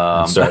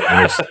 Yeah.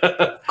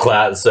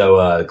 Class.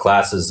 So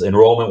classes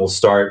enrollment will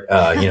start,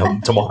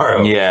 tomorrow.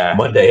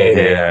 Monday 8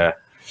 a.m.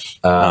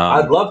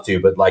 I'd love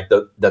to, but like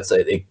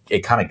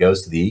it kind of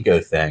goes to the ego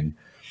thing.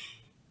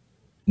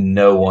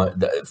 No one,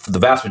 the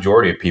vast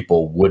majority of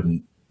people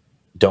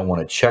don't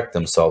want to check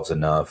themselves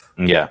enough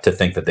to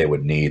think that they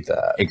would need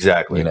that.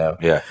 Exactly.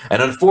 And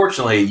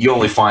unfortunately, you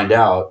only find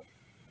out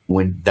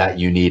when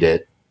you need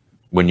it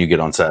when you get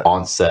on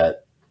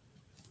set.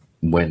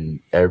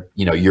 When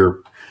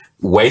you're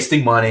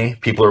wasting money,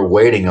 people are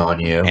waiting on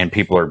you, and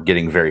people are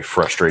getting very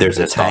frustrated. There's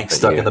a tank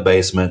stuck in the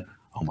basement.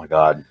 Oh my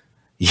God!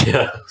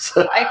 Yeah,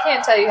 I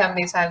can't tell you how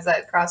many times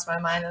that crossed my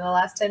mind in the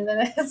last 10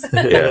 minutes.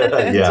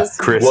 Everything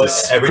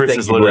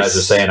you guys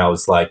are saying, I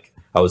was like,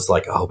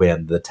 oh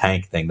man, the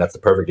tank thing. That's the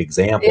perfect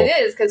example. It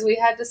is, because we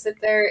had to sit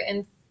there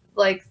and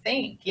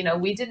think.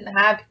 We didn't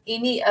have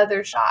any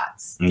other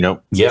shots.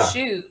 Nope. To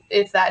shoot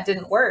if that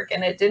didn't work,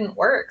 and it didn't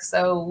work,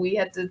 so we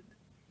had to.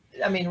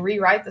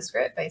 rewrite the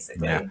script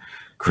basically. Yeah.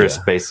 Chris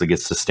basically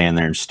gets to stand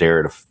there and stare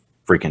at a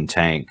freaking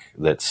tank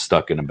that's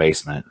stuck in a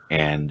basement,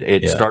 and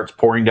it starts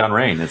pouring down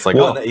rain. It's like,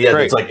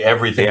 it's like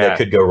everything that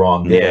could go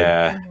wrong did.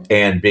 Yeah.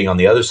 And being on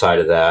the other side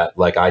of that,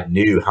 like I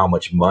knew how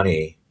much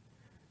money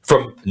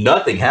from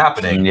nothing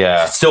happening,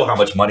 still how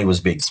much money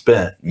was being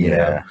spent. You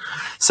know?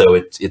 So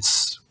it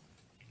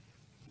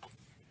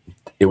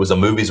was a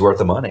movie's worth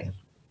of money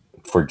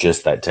for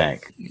just that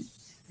tank.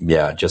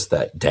 Yeah, just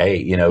that day,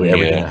 you know,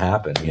 everything that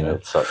happened, you know.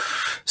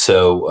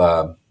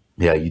 So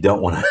you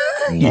don't want to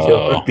you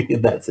don't want to be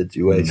in that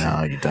situation.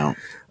 No, you don't.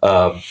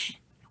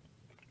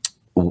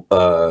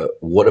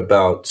 What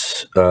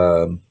about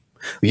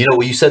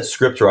you said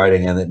script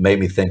writing, and it made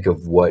me think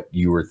of what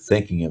you were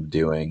thinking of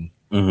doing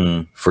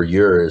for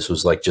yours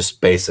was like just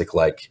basic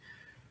like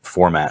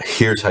format.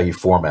 Here's how you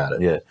format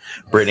it. Yeah.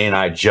 Brittany and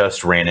I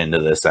just ran into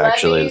this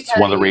actually. It's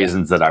one of the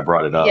reasons that I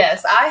brought it up.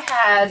 Yes, I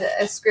had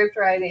a script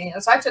writing.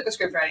 So I took a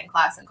script writing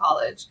class in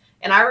college,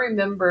 and I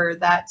remember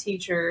that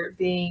teacher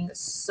being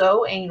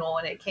so anal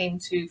when it came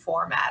to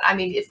format. I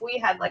mean, if we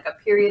had like a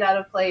period out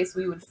of place,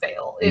 we would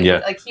fail.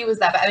 Like he was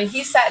that bad. I mean,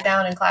 he sat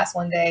down in class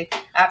one day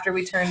after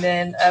we turned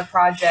in a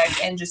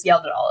project and just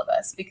yelled at all of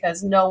us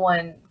because no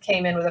one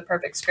came in with a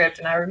perfect script.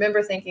 And I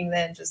remember thinking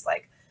then just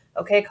like,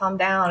 okay, calm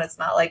down. It's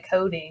not like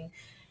coding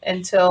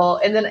and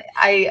then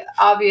I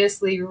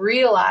obviously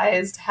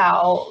realized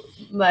how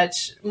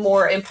much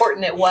more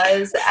important it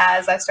was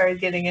as I started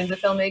getting into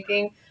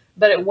filmmaking.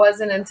 But it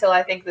wasn't until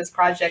I think this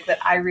project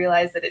that I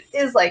realized that it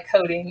is like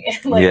coding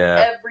and like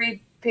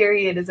every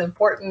period is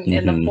important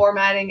and the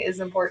formatting is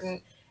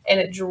important. And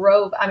it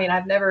drove, I mean,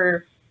 I've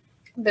never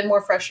been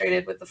more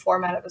frustrated with the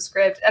format of a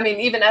script. I mean,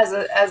 even as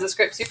a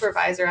script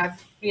supervisor,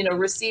 I've,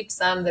 received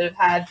some that have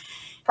had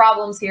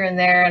problems here and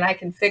there and I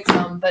can fix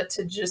them, but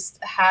to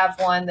just have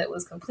one that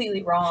was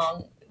completely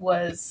wrong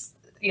was,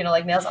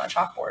 like nails on a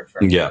chalkboard for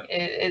me.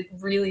 It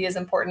really is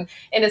important.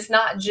 And it's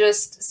not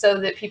just so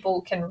that people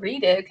can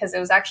read it, because it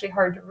was actually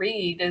hard to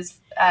read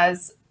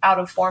as out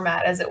of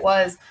format as it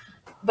was.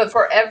 But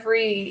for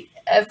every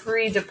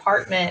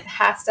department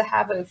has to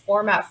have a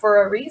format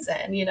for a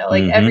reason,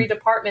 every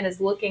department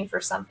is looking for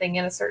something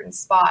in a certain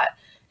spot.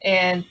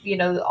 And,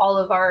 all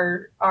of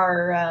our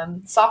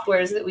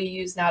softwares that we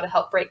use now to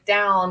help break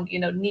down,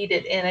 need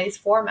it in a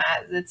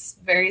format that's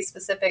very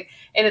specific.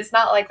 And it's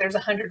not like there's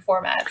 100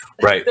 formats.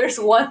 Right. There's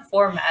one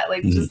format,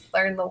 just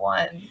learn the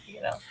one,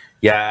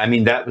 Yeah. I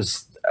mean, that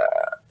was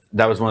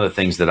one of the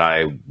things that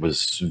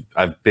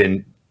I've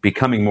been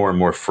becoming more and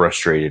more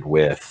frustrated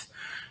with,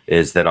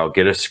 is that I'll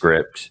get a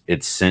script,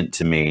 it's sent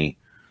to me,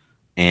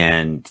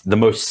 and the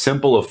most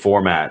simple of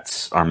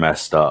formats are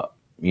messed up.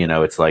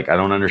 It's like, I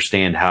don't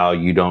understand how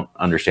you don't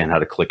understand how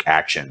to click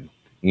action,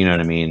 you know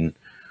what I mean?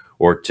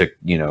 Or to,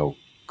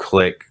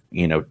 click,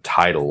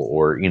 title,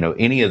 or,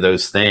 any of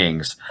those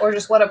things. Or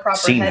just what a proper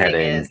scene heading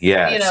heading is.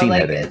 Yeah. Scene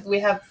heading. We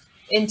have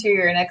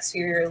interior and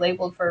exterior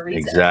labeled for a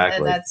reason. Exactly.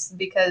 And that's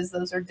because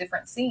those are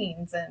different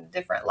scenes and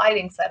different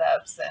lighting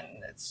setups.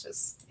 And it's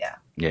just,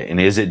 Yeah. And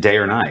is it day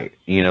or night?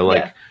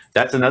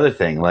 That's another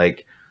thing.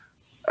 Like,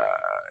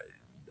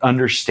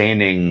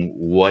 understanding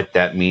what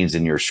that means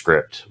in your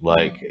script,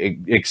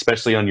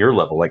 especially on your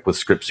level, like with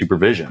script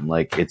supervision.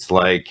 Like, it's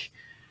like,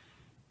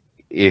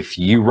 if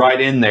you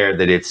write in there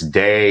that it's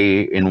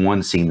day in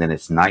one scene, then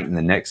it's night in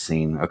the next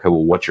scene. Okay,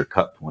 well, what's your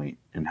cut point,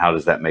 and how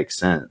does that make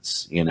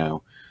sense?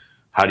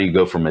 How do you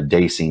go from a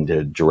day scene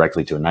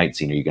directly to a night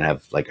scene? Are you going to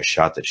have like a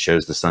shot that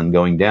shows the sun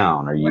going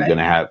down? Are you going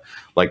to have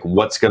like,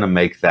 what's going to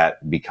make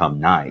that become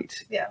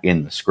night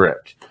in the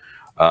script?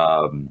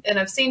 And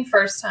I've seen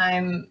first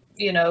time,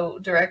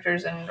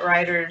 directors and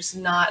writers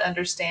not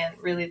understand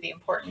really the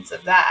importance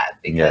of that,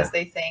 because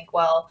they think,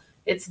 well,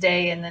 it's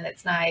day and then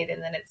it's night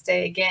and then it's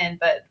day again.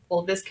 But,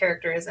 well, this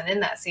character isn't in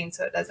that scene,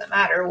 so it doesn't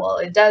matter. Well,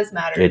 it does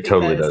matter. It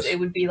totally does. It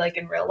would be like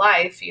in real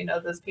life,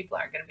 those people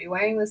aren't going to be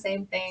wearing the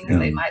same things.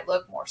 They might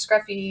look more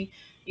scruffy.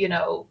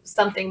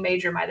 Something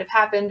major might have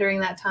happened during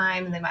that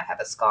time and they might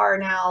have a scar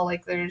now.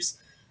 Like,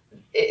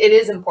 it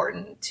is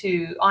important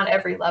to, on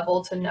every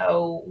level, to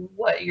know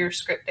what your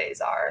script days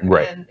are.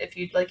 Right. And if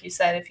you, like you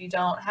said, if you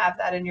don't have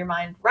that in your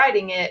mind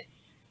writing it,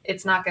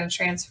 it's not going to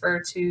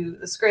transfer to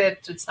the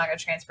script. It's not going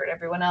to transfer to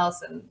everyone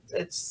else. And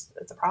it's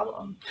a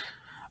problem.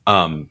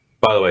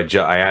 By the way,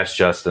 I asked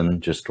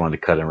Justin, just wanted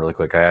to cut in really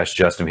quick. I asked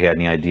Justin if he had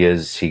any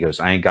ideas. He goes,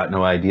 I ain't got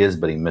no ideas,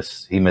 but he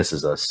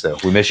misses us. So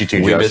we miss you too,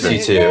 Justin. We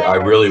miss you too. I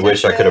really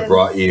wish I could have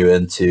brought you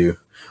into,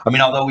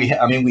 although we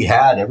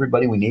had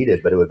everybody we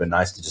needed, but it would have been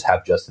nice to just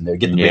have Justin there,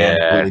 get the band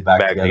really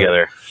back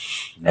together.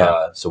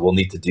 So we'll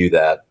need to do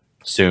that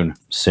soon,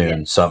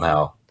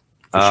 somehow.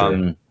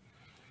 Sure.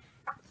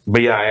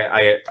 But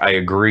yeah, I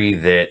agree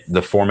that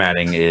the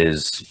formatting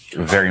is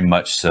very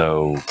much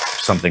so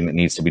something that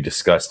needs to be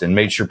discussed and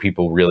made sure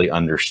people really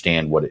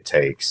understand what it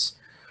takes,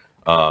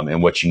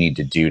 and what you need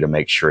to do to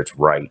make sure it's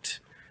right.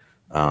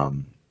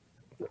 And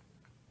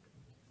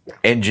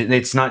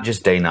it's not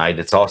just day night.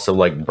 It's also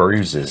like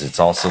bruises. It's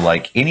also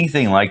like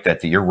anything like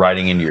that you're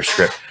writing into your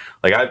script.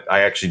 Like I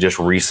actually just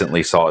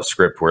recently saw a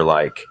script where,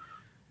 like,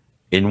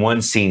 in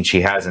one scene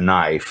she has a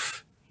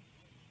knife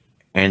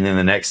And then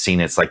the next scene,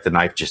 it's like the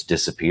knife just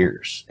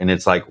disappears. And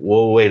it's like,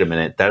 whoa, wait a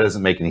minute. That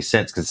doesn't make any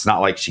sense because it's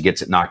not like she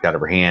gets it knocked out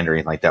of her hand or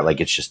anything like that. Like,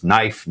 it's just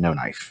knife, no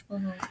knife.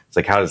 It's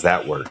like, how does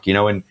that work? You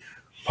know, and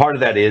part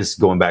of that is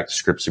going back to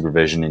script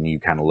supervision, and you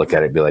kind of look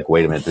at it and be like,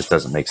 wait a minute, this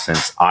doesn't make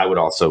sense. I would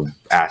also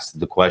ask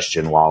the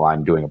question while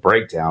I'm doing a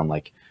breakdown,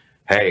 like,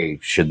 hey,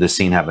 should this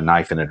scene have a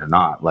knife in it or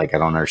not? Like, I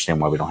don't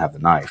understand why we don't have the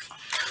knife.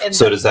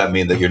 So does that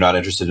mean that you're not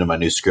interested in my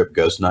new script,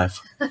 Ghost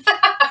Knife?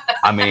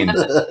 I mean,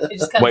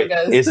 wait,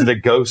 is it a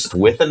ghost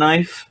with a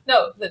knife?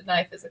 No, the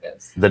knife is a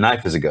ghost. The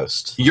knife is a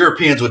ghost.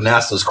 Europeans wouldn't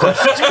ask those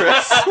questions,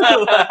 Chris.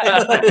 Well,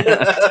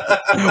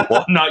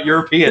 I'm not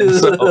European,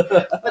 so.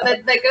 But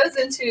that goes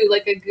into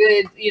like a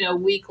good,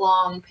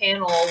 week-long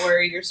panel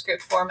where your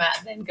script format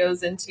then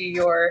goes into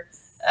your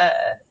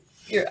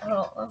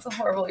that's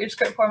horrible. Your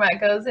script format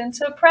goes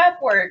into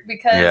prep work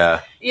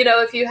because,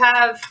 if you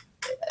have,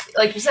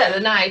 like you said, the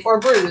knife or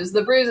bruise.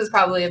 The bruise is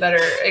probably a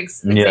better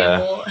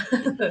example.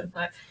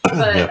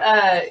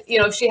 But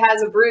if she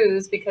has a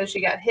bruise because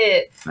she got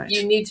hit,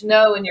 you need to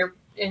know in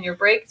your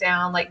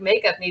breakdown, like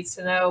makeup needs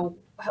to know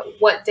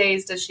what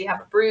days does she have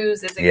a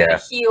bruise? Is it going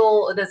to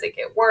heal? Does it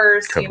get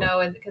worse?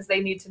 And because they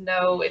need to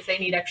know if they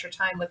need extra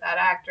time with that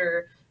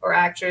actor or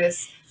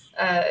actress,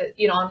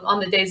 on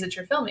the days that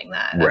you're filming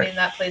that. Right. I mean,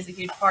 that plays a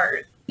huge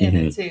part in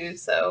it too.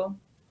 So,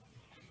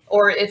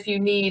 or if you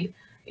need,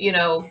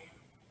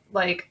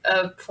 like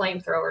a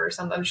flamethrower or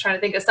something. I'm just trying to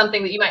think of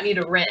something that you might need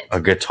to rent.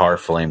 A guitar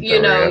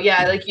flamethrower.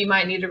 Like you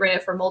might need to rent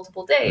it for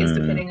multiple days,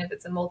 depending if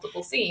it's in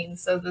multiple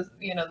scenes. So the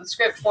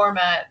script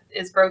format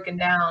is broken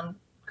down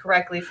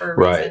correctly for a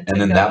reason. Right,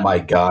 and then that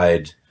might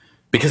guide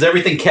because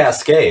everything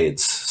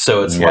cascades.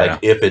 So it's like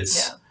if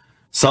it's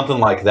something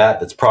like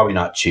that's probably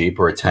not cheap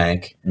or a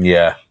tank.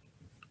 Yeah.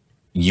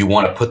 You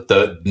want to put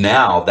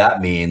that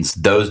means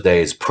those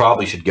days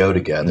probably should go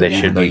together. They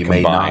should be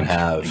combined. May not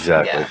have.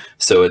 Exactly. Yeah.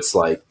 So it's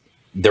like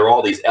there are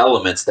all these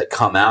elements that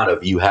come out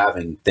of you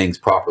having things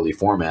properly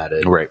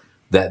formatted. Right.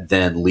 That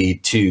then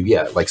lead to,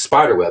 like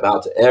Spiderweb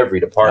out to every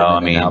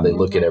department and how they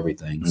look at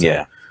everything. So,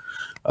 yeah.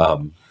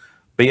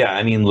 But yeah,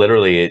 I mean,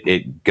 literally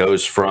it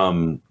goes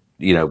from,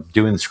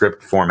 doing the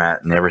script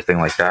format and everything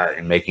like that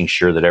and making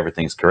sure that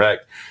everything's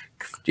correct.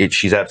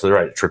 She's absolutely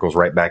right. It trickles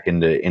right back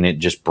into, and it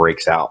just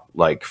breaks out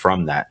like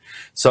from that.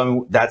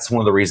 So that's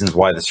one of the reasons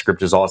why the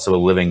script is also a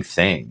living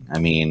thing. I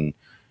mean,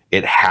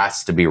 it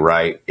has to be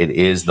right. It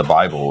is the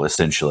Bible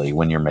essentially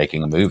when you're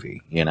making a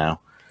movie,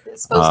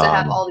 It's supposed to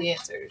have all the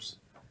answers.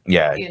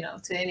 Yeah.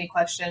 To any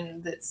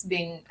question that's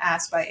being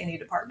asked by any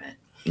department.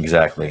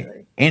 Exactly.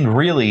 Really. And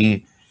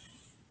really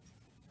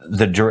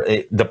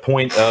the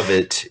point of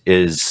it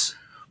is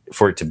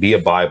for it to be a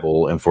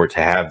Bible and for it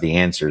to have the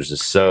answers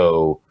is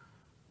so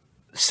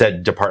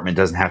said department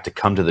doesn't have to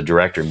come to the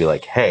director and be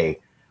like, hey,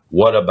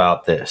 what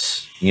about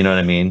this? You know what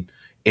I mean?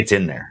 It's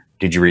in there.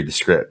 Did you read the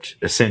script?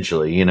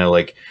 Essentially,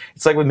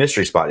 it's like with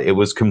Mystery Spot. It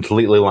was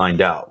completely lined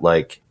out.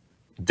 Like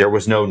there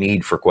was no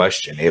need for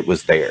question. It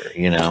was there,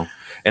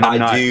 And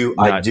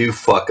I do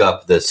fuck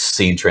up the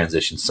scene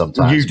transition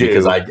sometimes. You do.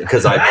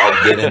 because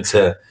I'll get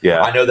into.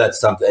 I know that's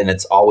something, and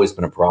it's always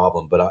been a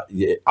problem. But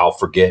I'll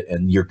forget,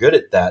 and you're good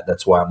at that.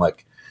 That's why I'm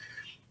like,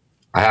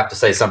 I have to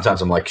say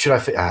sometimes I'm like, should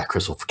I?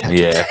 Chris will catch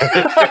it.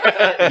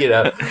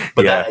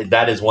 But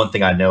that is one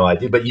thing I know I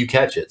do. But you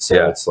catch it,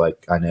 so it's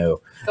like I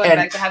know. Going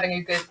back to having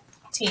a good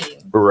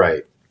team,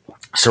 right,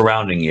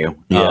 surrounding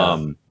you.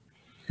 Yeah.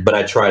 But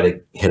I try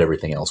to hit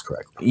everything else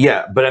correctly.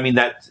 Yeah, but I mean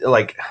that,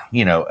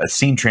 a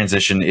scene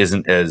transition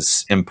isn't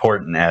as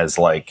important as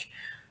like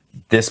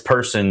this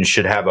person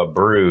should have a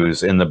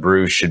bruise and the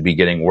bruise should be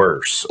getting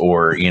worse,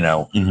 or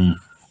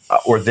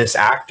or this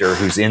actor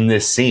who's in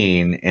this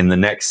scene, in the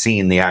next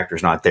scene the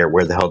actor's not there.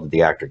 Where the hell did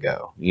the actor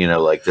go?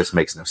 This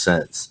makes no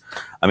sense.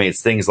 I mean,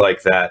 it's things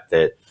like that.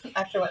 The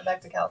actor went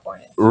back to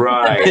California.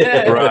 Right.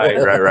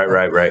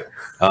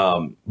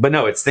 But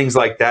no, it's things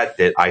like that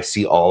I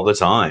see all the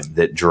time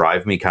that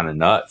drive me kind of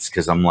nuts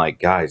because I'm like,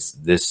 guys,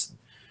 this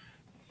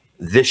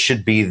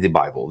should be the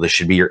Bible. This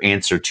should be your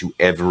answer to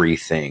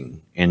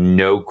everything. And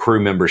no crew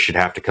member should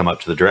have to come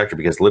up to the director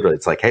because literally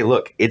it's like, hey,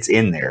 look, it's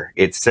in there.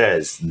 It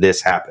says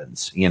this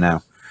happens,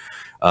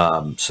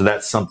 So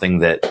that's something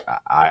that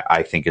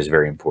I think is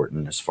very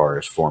important as far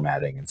as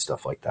formatting and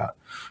stuff like that.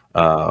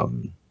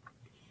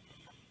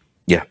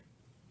 Yeah.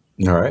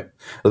 All right.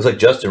 Looks like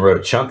Justin wrote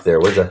a chunk there.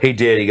 Where's that? He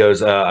did. He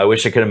goes, I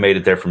wish I could have made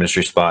it there for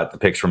Mystery Spot. The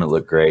pics from it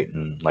looked great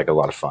and like a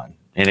lot of fun.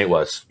 And it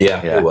was.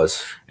 Yeah. It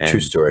was. And true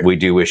story. We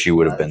do wish you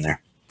would have been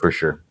there for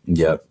sure.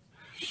 Yeah.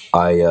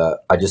 I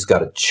just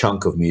got a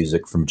chunk of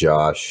music from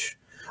Josh.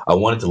 I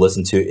wanted to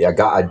listen to. I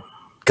got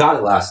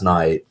it last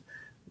night.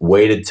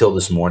 Waited till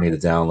this morning to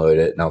download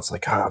it, and I was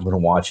like, I'm going to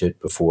watch it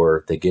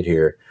before they get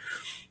here.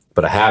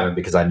 But I haven't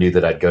because I knew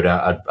that I'd go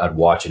down. I'd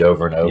watch it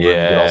over and over and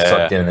get all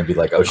sucked in, and then be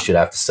like, oh shit, I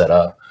have to set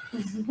up.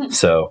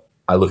 So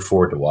I look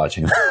forward to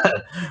watching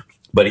that.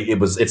 But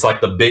it's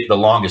like the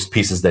longest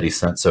pieces that he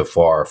sent so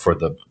far for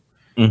the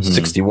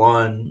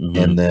 61,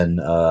 and then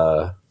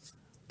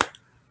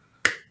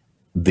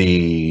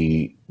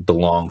the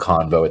long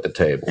convo at the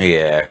table.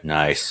 Yeah,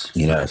 nice.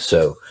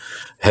 So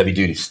heavy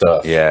duty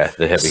stuff. Yeah,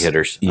 the heavy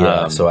hitters.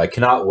 Yeah, so I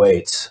cannot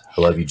wait.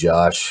 I love you,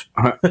 Josh.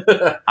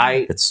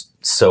 It's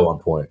so on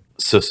point.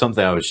 So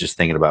something I was just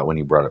thinking about when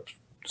you brought up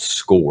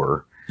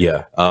score.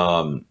 Yeah.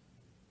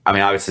 I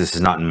mean, obviously, this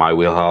is not in my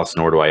wheelhouse,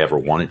 nor do I ever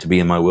want it to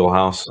be in my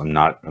wheelhouse. I'm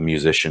not a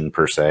musician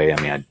per se.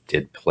 I mean, I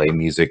did play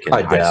music in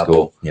high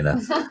school. You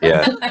know,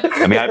 yeah.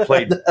 I mean, I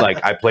played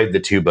the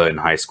tuba in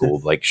high school.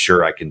 Like,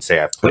 sure, I can say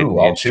I've played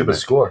the tuba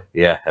score.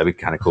 Yeah, that'd be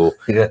kind of cool.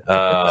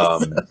 Yeah.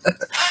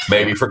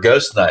 Maybe for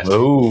Ghost Night.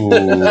 Ooh.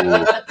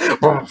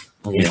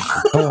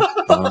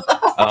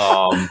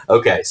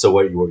 Okay, so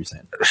what were you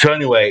saying? So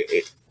anyway,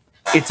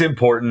 it's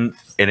important,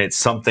 and it's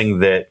something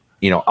that,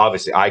 you know,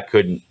 obviously I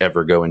couldn't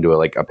ever go into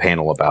a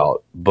panel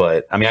about,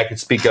 but I mean, I could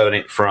speak on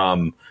it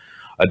from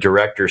a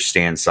director's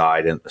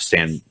standpoint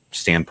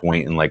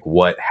and like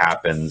what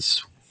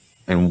happens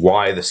and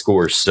why the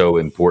score is so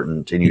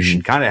important. And you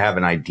should kind of have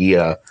an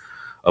idea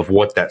of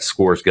what that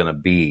score is going to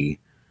be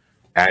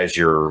as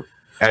you're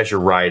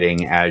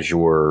writing, as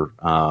you're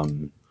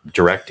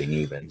directing,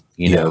 even,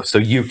 you know, so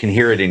you can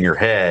hear it in your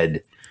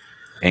head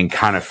and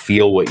kind of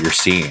feel what you're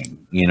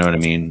seeing. You know what I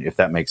mean? If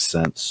that makes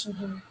sense.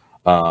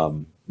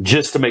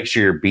 Just to make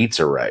sure your beats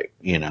are right,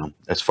 you know,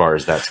 as far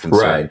as that's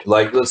concerned.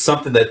 Right. Like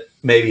something that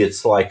maybe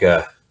it's like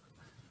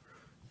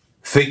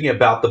thinking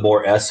about the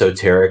more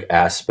esoteric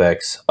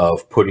aspects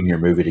of putting your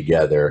movie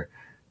together,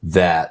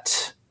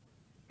 that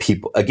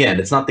people, again,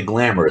 it's not the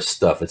glamorous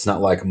stuff. It's not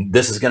like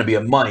this is going to be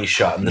a money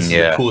shot and this is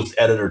the coolest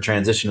editor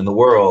transition in the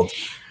world.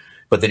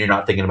 But then you're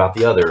not thinking about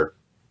the other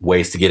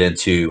ways to get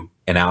into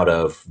and out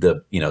of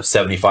the,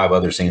 75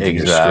 other scenes in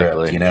your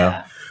script,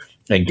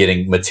 and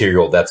getting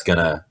material that's going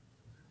to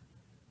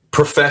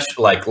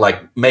professional, like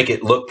make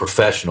it look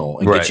professional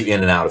and get you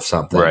in and out of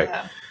something. Right.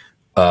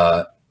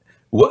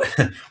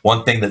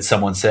 One thing that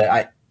someone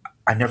said,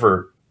 I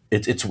never,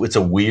 it was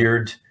a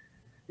weird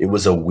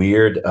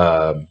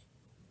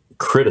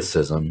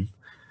criticism,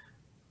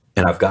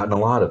 and I've gotten a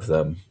lot of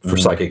them for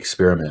Psychic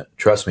Experiment,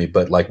 trust me.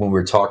 But like when we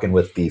were talking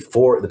with the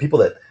people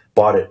that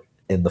bought it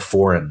in the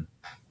foreign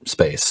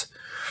space,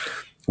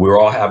 we were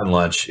all having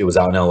lunch. It was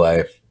out in LA,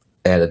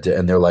 and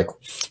they're like,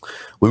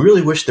 we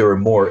really wish there were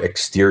more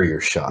exterior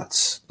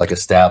shots, like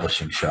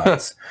establishing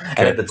shots.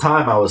 And at the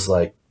time I was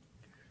like,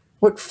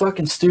 what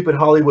fucking stupid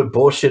Hollywood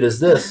bullshit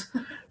is this?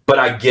 But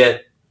I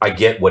get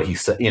what he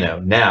said,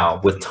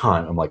 now with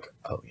time, I'm like,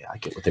 oh yeah, I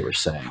get what they were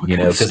saying,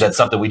 because that's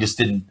something we just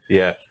didn't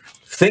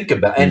think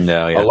about. And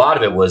a lot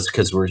of it was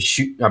because we're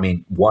shooting, I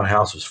mean, one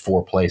house was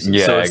 4 places.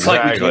 Yeah, so it's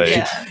exactly.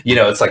 Like,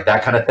 it's like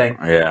that kind of thing.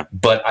 Yeah.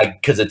 But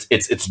because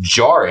it's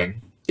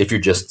jarring if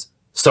you're just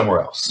somewhere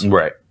else.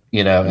 Right.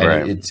 And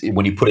it's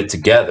when you put it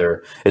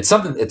together, it's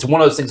one of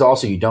those things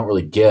also you don't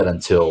really get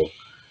until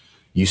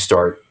you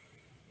start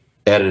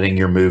editing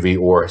your movie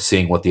or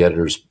seeing what the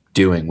editor's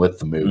doing with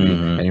the movie.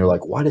 And you're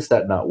like, why does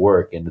that not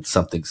work? And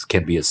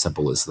can be as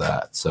simple as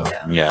that. So,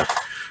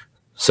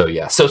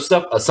 So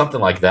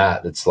something like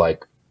that. It's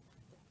like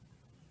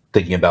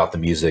thinking about the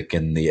music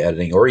and the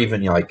editing, or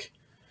even like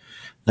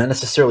not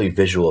necessarily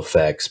visual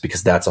effects,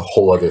 because that's a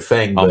whole other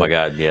thing. Oh my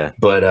God. Yeah.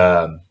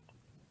 But,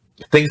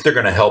 things that are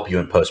going to help you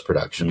in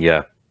post-production.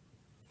 Yeah.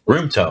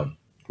 Room tone.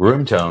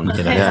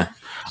 Yeah.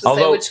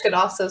 Which could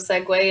also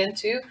segue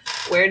into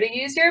where to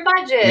use your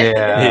budget.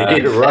 Yeah.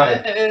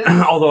 Right.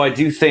 Although I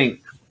do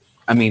think,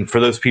 I mean, for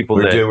those people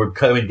we're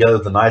coming together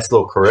with a nice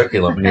little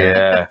curriculum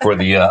for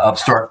the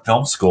Upstart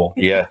Film School.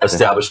 Yeah.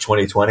 Established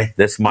 2020.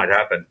 This might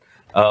happen.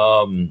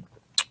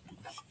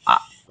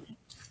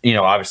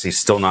 Obviously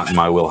still not in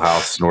my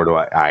wheelhouse, nor do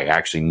I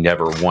actually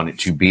never want it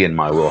to be in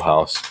my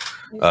wheelhouse.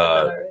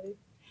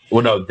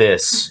 Well, no,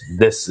 this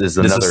is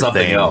another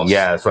thing. Else.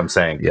 Yeah, that's what I'm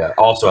saying. Yeah,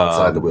 also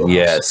outside the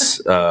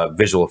wheelhouse. Yes,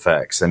 visual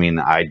effects. I mean,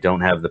 I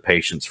don't have the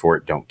patience for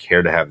it. Don't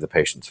care to have the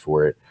patience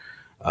for it.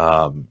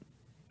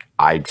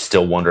 I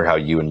still wonder how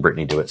you and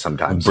Brittany do it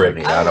sometimes.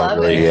 Brittany, I don't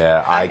really. It.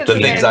 Yeah, the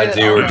things I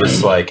do are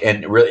just like,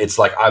 and really, it's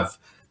like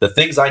the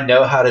things I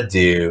know how to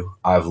do,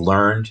 I've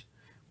learned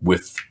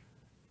with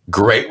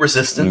great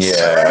resistance.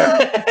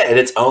 Yeah, and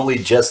it's only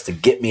just to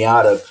get me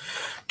out of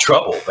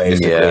trouble,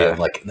 basically. Yeah. And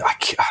like,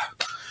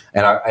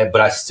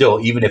 but I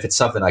still, even if it's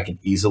something I can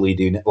easily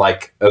do,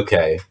 like,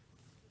 okay,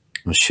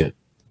 oh shit,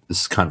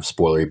 this is kind of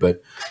spoilery,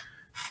 but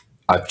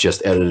I've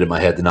just edited in my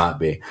head to not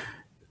be.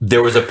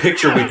 There was a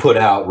picture we put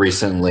out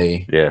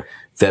recently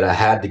that I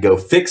had to go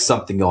fix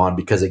something on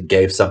because it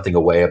gave something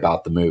away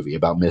about the movie,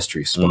 about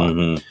Mystery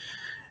Spot.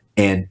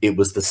 And it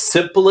was the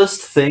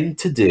simplest thing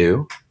to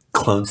do.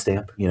 Clone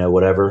stamp,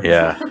 whatever.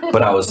 Yeah.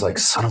 But I was like,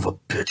 son of a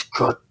bitch,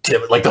 god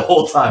damn it. Like the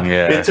whole time.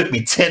 Yeah. It took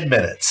me 10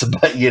 minutes.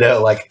 But,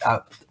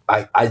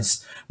 I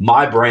just,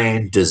 my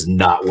brain does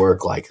not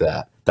work like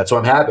that. That's why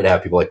I'm happy to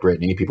have people like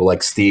Brittany, people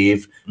like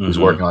Steve, who's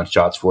working on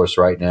shots for us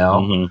right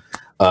now,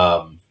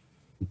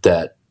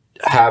 that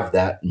have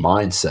that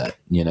mindset,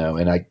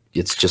 and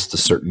it's just a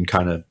certain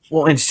kind of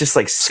it's just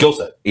like skill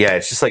set. Yeah,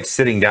 it's just like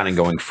sitting down and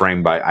going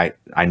frame by.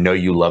 I know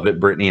you love it,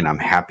 Brittany, and I'm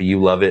happy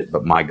you love it,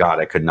 but my God,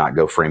 I could not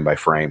go frame by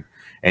frame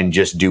and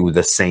just do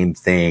the same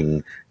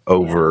thing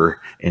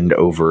over and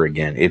over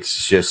again.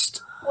 It's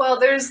just Well,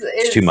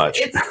 it's too much.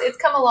 It's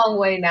come a long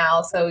way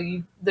now. So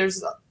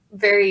there's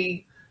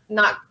very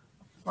not.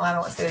 Well, I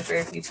don't want to say there's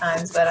very few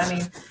times, but I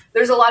mean,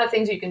 there's a lot of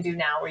things you can do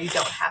now where you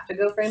don't have to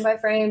go frame by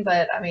frame.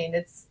 But I mean,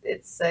 it's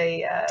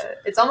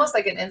almost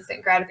like an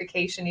instant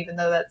gratification, even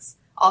though that's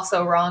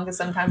also wrong because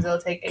sometimes it'll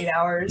take 8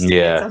 hours to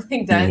get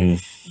something done,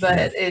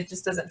 but it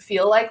just doesn't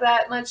feel like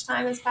that much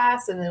time has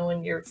passed. And then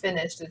when you're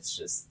finished, it's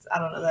just, I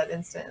don't know, that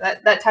instant,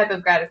 that type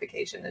of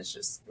gratification is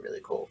just really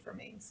cool for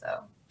me.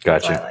 So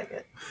gotcha. That's why I like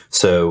it.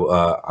 So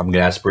I'm going to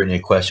ask Brittany a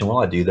question.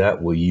 While I do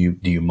that,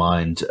 do you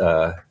mind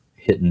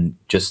hitting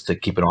just to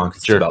keep it on?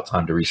 Because it's about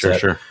time to reset.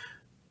 Sure.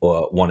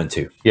 1 and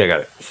 2. Yeah, I got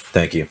it.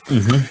 Thank you.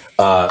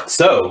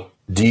 So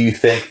do you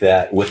think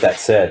that, with that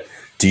said,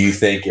 do you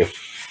think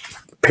if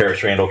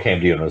Paris Randall came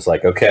to you and was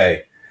like,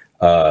 okay,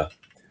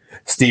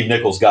 Steve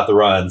Nichols got the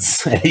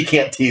runs and he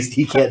can't teach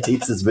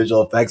this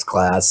visual effects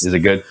class. Is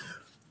it good?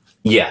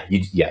 Yeah.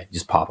 You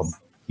just pop them.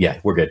 Yeah,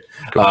 we're good.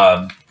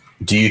 Cool.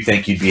 Do you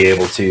think you'd be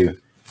able to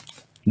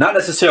not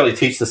necessarily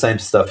teach the same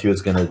stuff he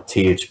was going to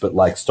teach, but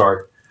like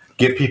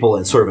give people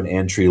in sort of an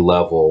entry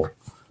level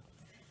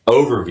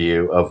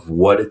overview of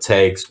what it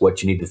takes,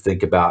 what you need to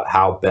think about,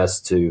 how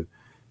best to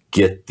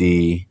get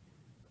the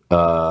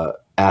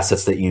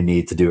assets that you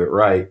need to do it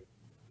right?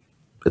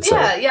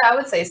 Yeah, I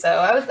would say so.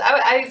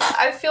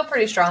 I feel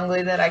pretty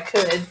strongly that I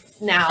could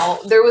now.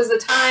 There was a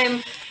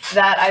time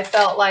that I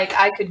felt like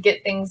I could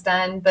get things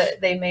done,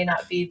 but they may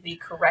not be the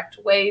correct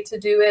way to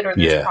do it, or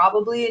there's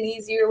probably an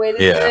easier way to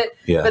do it.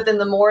 Yeah. But then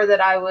the more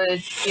that I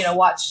would,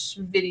 watch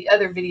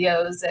other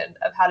videos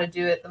of how to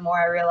do it, the more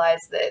I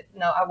realized that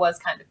no, I was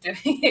kind of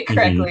doing it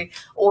correctly,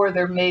 or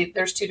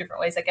there's two different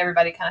ways. Like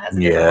everybody kind of has a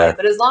different way.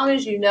 But as long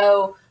as you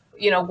know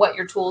what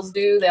your tools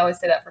do. They always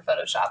say that for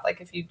Photoshop. Like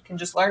if you can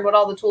just learn what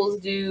all the tools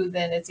do,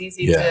 then it's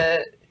easy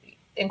to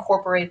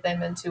incorporate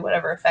them into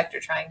whatever effect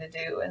you're trying to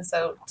do. And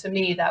so to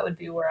me, that would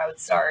be where I would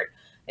start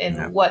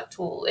in what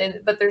tool.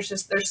 But there's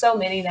so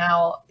many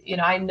now,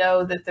 I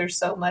know that there's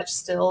so much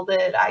still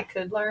that I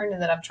could learn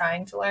and that I'm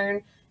trying to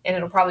learn. And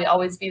it'll probably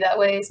always be that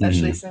way,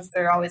 especially since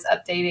they're always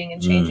updating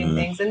and changing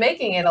things and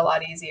making it a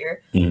lot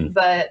easier.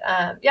 But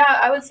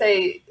I would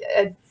say,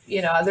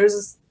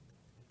 there's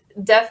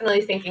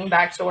definitely thinking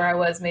back to where I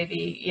was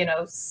maybe,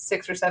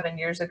 6 or 7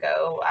 years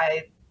ago,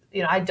 I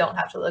don't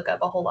have to look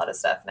up a whole lot of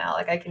stuff now.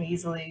 Like I can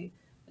easily,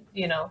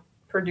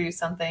 produce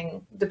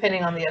something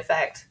depending on the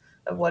effect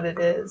of what it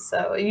is.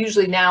 So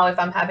usually now if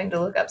I'm having to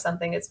look up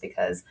something, it's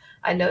because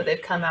I know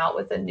they've come out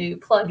with a new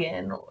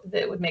plugin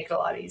that would make it a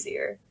lot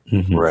easier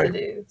to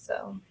do.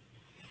 So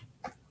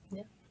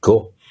yeah.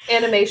 Cool.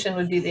 Animation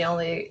would be the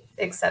only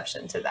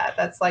exception to that.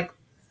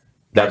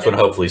 That's when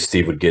hopefully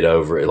Steve would get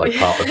over it, like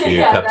pop a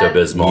few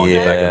Pepto-Bismol and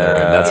get back in there.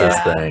 And that's his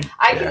thing.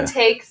 I can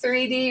take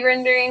 3D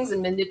renderings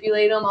and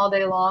manipulate them all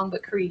day long,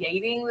 but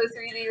creating the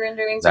 3D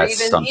renderings or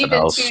even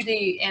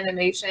 2D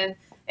animation,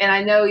 and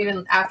I know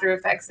even After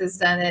Effects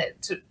has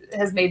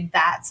made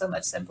that so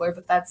much simpler,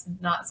 but that's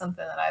not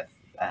something that I've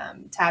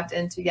tapped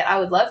into yet. I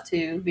would love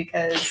to,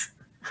 because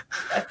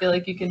I feel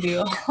like you can do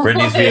a whole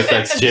Brittany's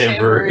VFX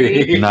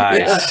Jamboree.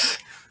 Nice.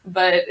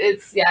 But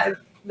it's, the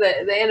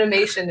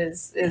animation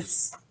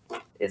is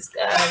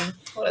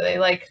what are they,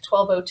 like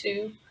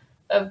 1202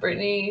 of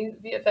Brittany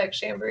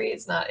VFX Jamboree?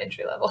 It's not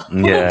entry level.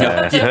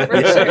 Yeah. For sure.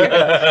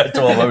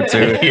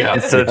 1202. Yeah.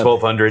 Instead of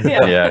 1200.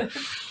 Yeah.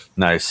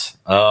 Nice.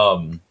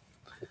 I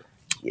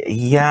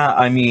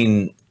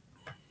mean,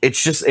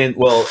 it's just, and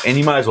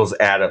you might as well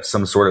add up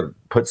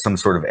put some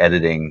sort of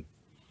editing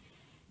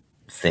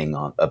thing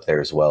up there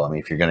as well. I mean,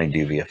 if you're going to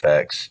do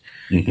VFX,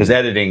 because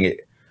editing,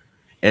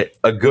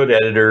 a good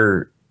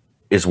editor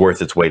is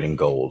worth its weight in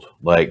gold,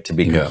 like, to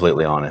be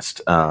completely honest.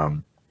 I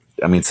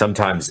mean,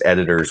 sometimes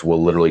editors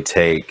will literally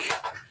take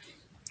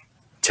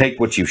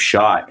what you've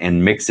shot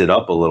and mix it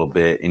up a little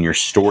bit, and your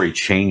story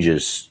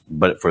changes,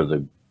 but for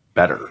the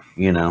better,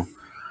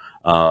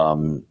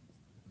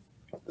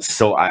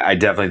 So I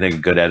definitely think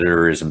a good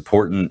editor is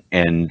important.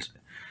 And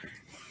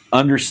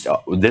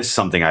this is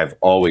something I've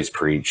always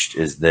preached,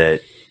 is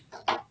that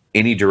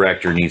any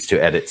director needs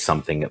to edit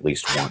something at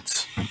least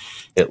once.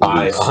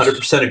 I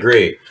 100%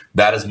 agree.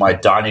 That is my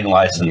dining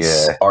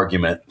license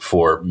argument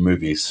for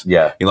movies.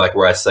 Yeah. Like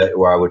where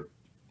I would,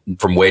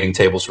 from waiting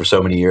tables for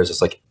so many years,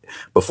 it's like,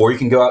 before you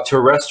can go out to a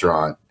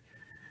restaurant,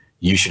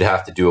 you should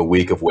have to do a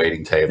week of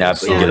waiting tables.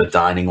 Absolutely. To get a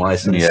dining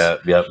license. Yeah.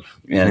 Yep.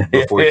 And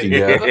before you can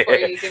go.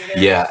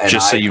 Yeah. And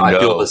just so you know. I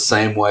feel the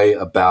same way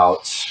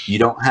about, you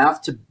don't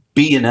have to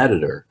be an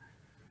editor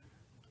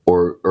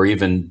or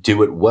even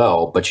do it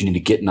well, but you need to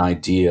get an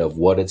idea of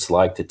what it's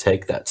like to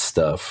take that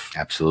stuff.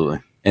 Absolutely.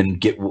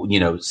 And get,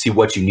 see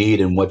what you need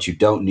and what you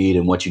don't need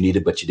and what you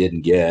needed but you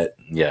didn't get.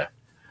 Yeah.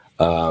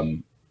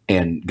 And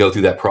go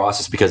through that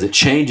process, because it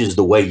changes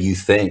the way you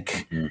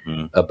think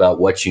about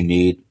what you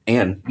need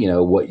and,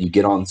 what you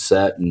get on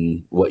set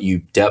and what you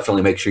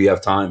definitely make sure you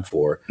have time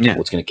for. Yeah.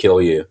 What's going to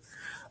kill you.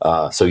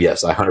 So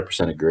yes, I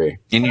 100% agree.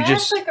 And you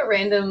just like a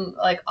random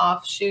like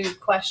offshoot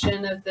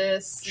question of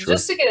this,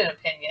 just to get an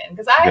opinion,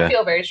 because I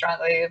feel very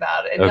strongly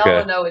about it, and y'all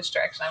will know which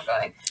direction I'm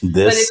going.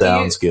 This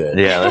sounds good.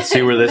 Yeah, let's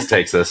see where this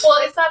takes us. Well,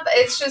 it's not.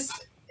 It's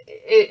just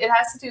it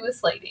has to do with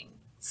slating.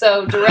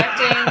 So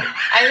directing,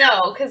 I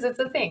know, because it's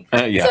a thing. So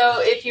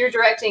if you're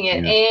directing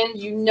it and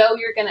you know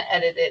you're going to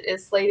edit it,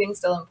 is slating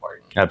still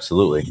important?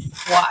 Absolutely.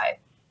 Why?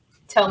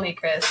 Tell me,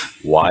 Chris.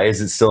 Why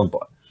is it still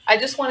important? I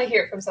just want to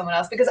hear it from someone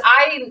else, because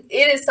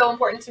it is so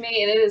important to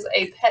me, and it is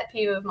a pet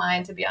peeve of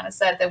mine to be on a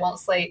set that won't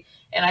slate.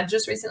 And I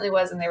just recently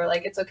was, and they were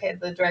like, "It's okay,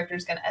 the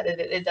director's going to edit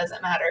it. It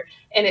doesn't matter."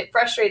 And it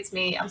frustrates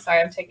me. I'm sorry,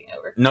 I'm taking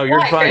over. No,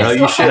 you're fine. Chris? No,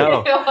 you should.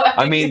 No.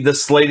 I mean, the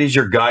slate is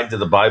your guide to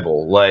the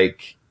Bible.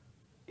 Like,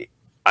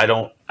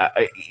 no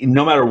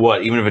matter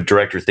what, even if a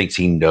director thinks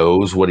he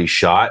knows what he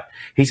shot,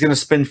 he's going to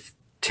spend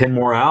 10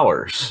 more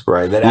hours.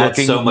 Right. That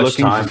adds so much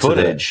time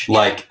footage.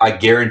 Like, I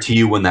guarantee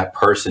you, when that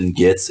person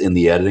gets in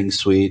the editing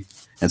suite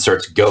and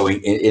starts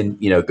going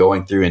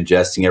going through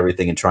ingesting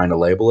everything and trying to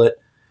label it,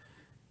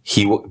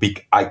 he will be,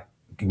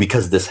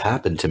 because this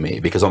happened to me,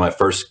 because on my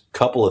first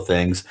couple of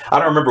things, I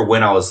don't remember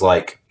when I was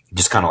like,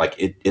 just kind of like,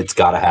 it's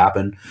got to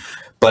happen.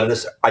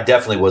 But I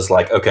definitely was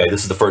like, okay,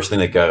 this is the first thing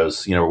that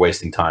goes, we're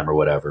wasting time or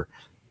whatever.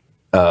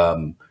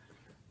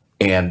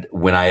 And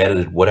when I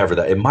edited whatever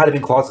it might have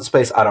been Closet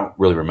Space. I don't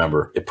really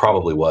remember. It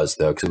probably was,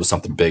 though, because it was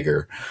something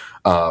bigger.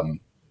 I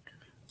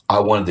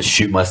wanted to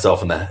shoot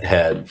myself in the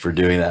head for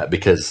doing that,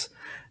 because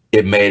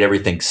it made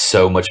everything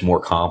so much more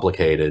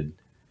complicated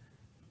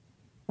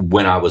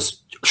when I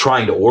was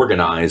trying to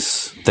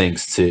organize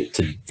things to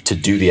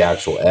do the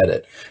actual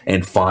edit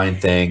and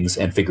find things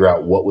and figure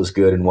out what was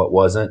good and what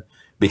wasn't.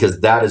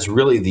 Because that is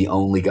really the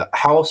only guy.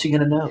 How else are you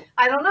going to know?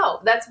 I don't know.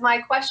 That's my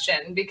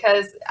question,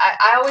 because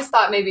I always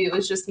thought maybe it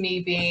was just me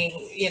being,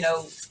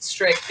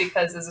 strict,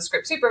 because as a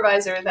script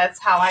supervisor, that's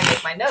how I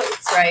make my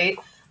notes, right?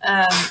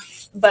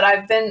 But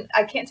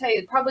I can't tell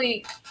you,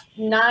 probably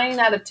 9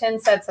 out of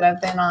 10 sets that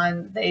I've been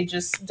on, they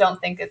just don't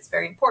think it's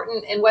very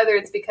important. And whether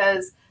it's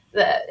because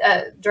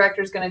the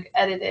director's going to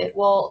edit it,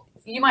 well,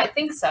 you might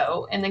think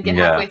so, and then get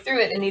halfway through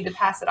it and need to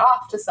pass it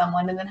off to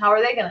someone, and then how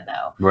are they going to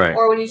know? Right.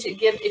 Or when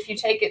if you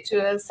take it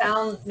to a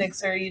sound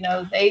mixer,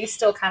 they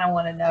still kind of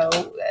want to know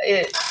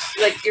it.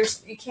 Like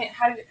you can't.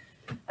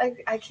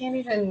 I can't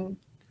even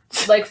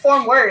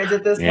form words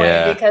at this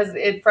point, because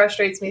it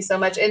frustrates me so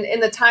much.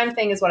 And the time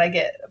thing is what I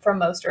get from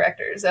most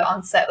directors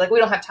on set. Like, we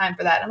don't have time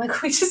for that. I'm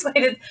like, we just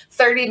waited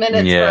 30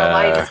 minutes for a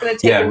light. It's going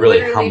to take really,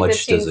 how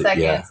much 15 does it,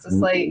 seconds to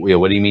slate. Yeah,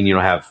 what do you mean you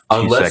don't have 2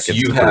 Unless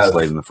seconds you to have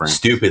slate in the frame?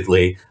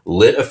 Stupidly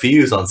lit a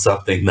fuse on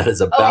something that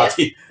is about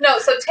to... No,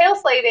 so tail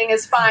slating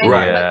is fine, but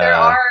there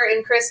are,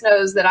 and Chris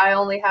knows that I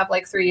only have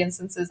 3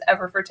 instances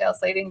ever for tail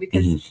slating,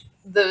 because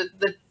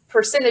the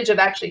percentage of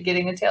actually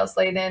getting a tail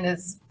slate in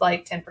is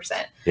 10%.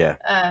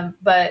 Yeah.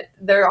 But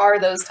there are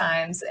those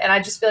times, and I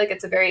just feel like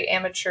it's a very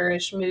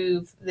amateurish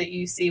move that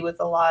you see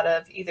with a lot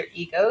of either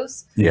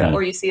egos,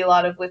 or you see a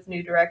lot of with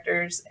new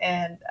directors,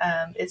 and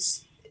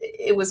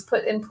it was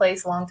put in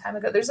place a long time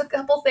ago. There's a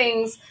couple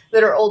things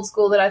that are old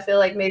school that I feel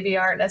like maybe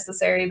aren't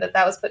necessary, but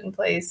that was put in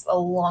place a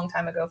long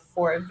time ago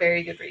for a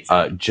very good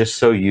reason. Just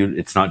so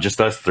it's not just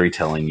us 3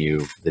 telling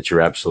you that you're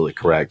absolutely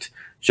correct.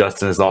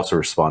 Justin has also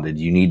responded,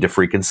 you need to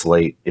freaking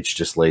slate. It's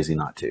just lazy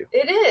not to.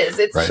 It is.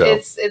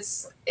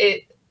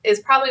 It is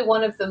probably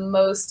one of the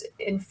most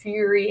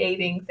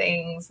infuriating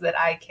things that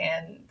I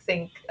can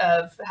think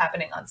of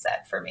happening on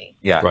set for me.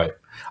 Yeah. Right.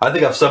 I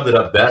think I've summed it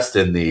up best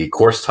in the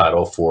course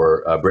title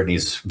for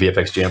Brittany's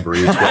VFX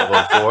Jamboree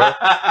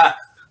 1204.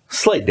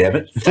 Slate, damn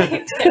it.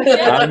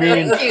 I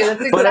mean, thank you.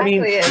 That's exactly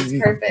it.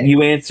 It's perfect.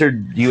 You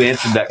answered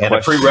that question. And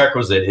a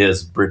prerequisite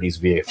is Brittany's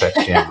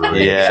VFX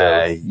Jamboree.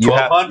 Yeah. So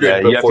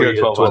 1200 before you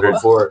get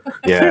 1204.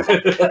 Yeah.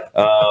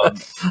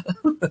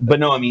 But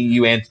no, I mean,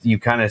 you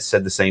kind of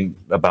said the same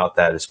about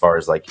that, as far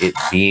as it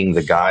being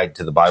the guide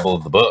to the Bible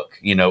of the book,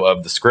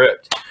 of the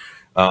script.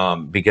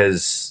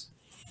 Because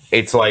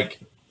it's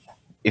like,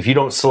 if you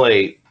don't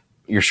slate,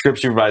 your script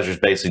supervisor is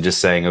basically just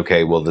saying,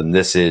 okay, well, then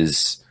this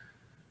is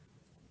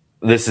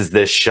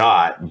this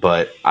shot,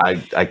 but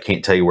I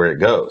can't tell you where it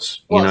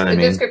goes. You know what I mean?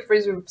 A good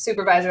script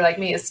supervisor like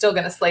me is still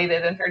going to slate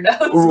it in her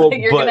notes.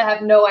 You're going to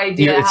have no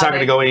idea. It's not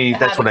going to go any.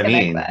 That's what I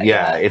mean.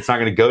 Yeah, it's not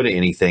going to go to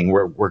anything,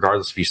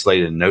 regardless if you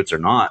slate it in notes or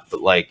not.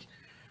 But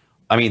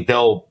I mean,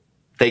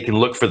 they can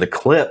look for the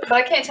clip. But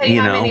I can't tell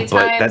you how many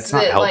times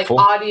that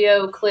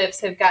audio clips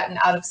have gotten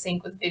out of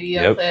sync with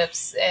video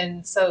clips,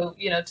 and so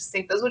to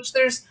sync those, which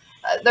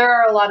there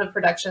are a lot of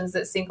productions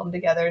that sync them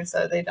together, and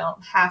so they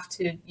don't have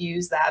to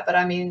use that. But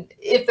I mean,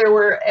 if there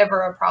were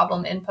ever a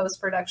problem in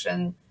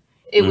post-production,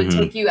 it would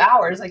take you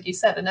hours, like you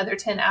said, another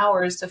 10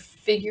 hours to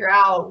figure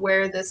out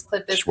where this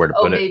clip is.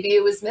 Maybe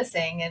it was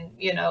missing, and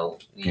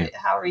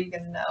how are you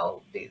going to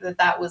know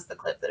that was the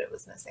clip that it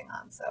was missing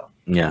on? So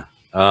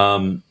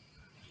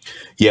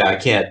I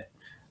can't.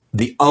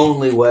 The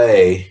only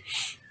way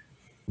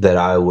that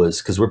I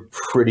was, because we're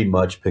pretty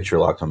much picture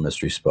locked on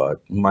Mystery Spot,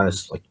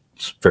 minus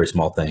very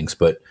small things,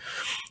 but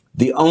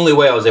the only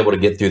way I was able to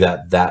get through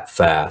that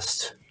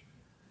fast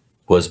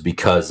was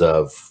because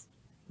of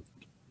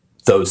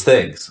those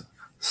things.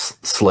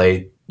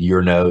 Slate,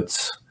 your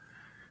notes,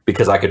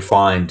 because I could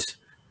find,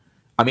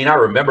 I mean, I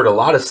remembered a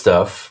lot of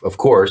stuff, of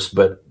course,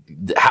 but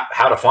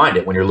how to find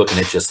it when you're looking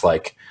at just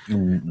like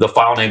the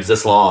file name's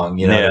this long,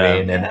 you know what I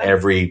mean? And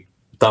every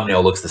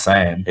thumbnail looks the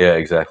same. Yeah,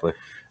 exactly.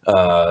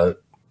 I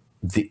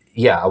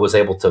was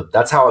able to,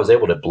 that's how I was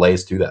able to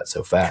blaze through that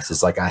so fast.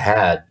 It's like I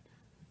had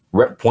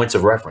points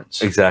of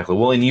reference. Exactly.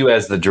 Well, and you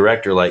as the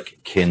director, like,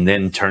 can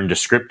then turn to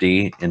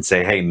Scripty and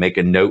say, hey, make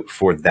a note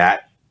for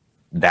that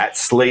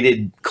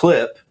slated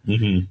clip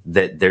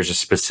that there's a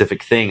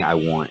specific thing I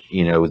want,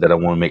 you know, that I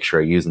want to make sure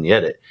I use in the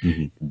edit.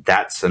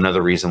 That's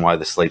another reason why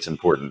the slate's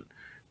important.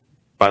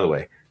 By the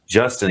way,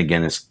 Justin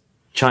again is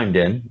chimed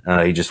in.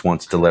 He just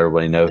wants to let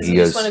everybody know. He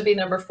just want to be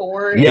number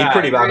 4. Yeah, he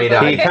pretty much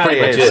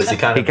is. He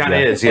kind of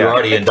is. Yeah, we're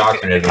already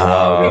indoctrinated.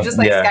 You're just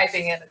like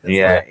Skyping it.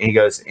 Yeah, he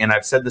goes, and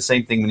I've said the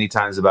same thing many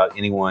times about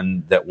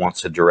anyone that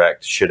wants to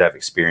direct should have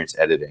experience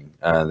editing.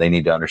 They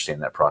need to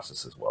understand that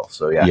process as well.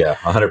 So yeah,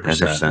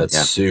 100%. That's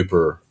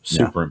super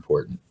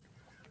important.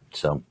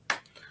 So,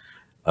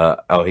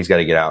 he's got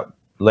to get out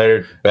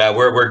later. Yeah,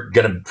 we're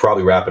gonna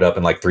probably wrap it up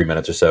in like 3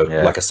 minutes or so,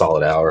 like a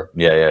solid hour.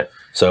 Yeah.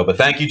 So, but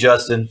thank you,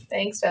 Justin.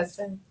 Thanks,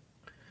 Justin.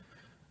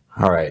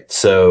 All right,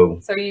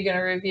 so are you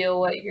gonna reveal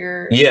what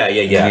your? Yeah.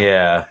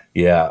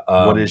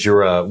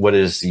 What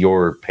is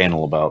your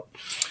panel about?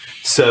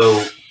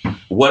 So,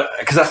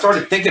 because I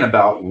started thinking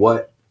about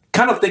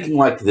thinking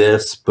like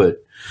this,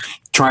 but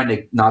trying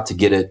to not to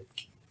get it.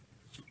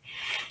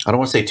 I don't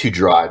want to say too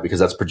dry because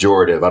that's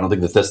pejorative. I don't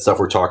think that this stuff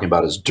we're talking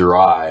about is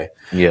dry.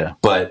 Yeah.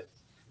 But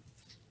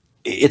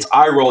it's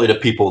eye-rolly to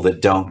people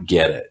that don't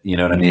get it. You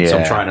know what I mean? Yeah. So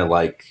I'm trying to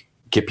like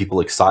get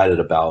people excited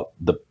about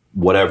the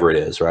whatever it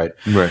is, right?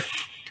 Right.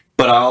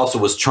 But I also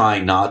was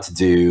trying not to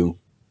do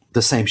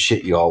the same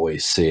shit you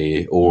always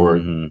see or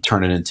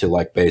turn it into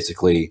like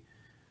basically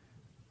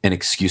an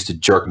excuse to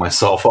jerk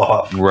myself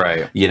off.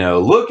 Right. You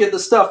know, look at the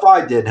stuff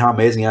I did and how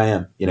amazing I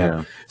am, you know?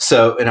 Yeah.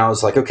 So, and I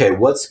was like, okay,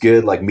 what's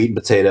good? Like meat and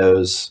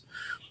potatoes,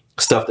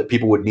 stuff that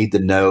people would need to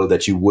know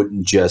that you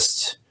wouldn't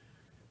just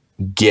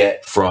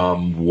get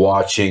from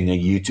watching a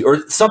YouTube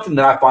or something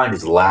that I find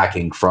is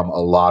lacking from a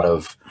lot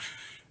of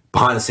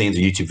behind the scenes or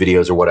YouTube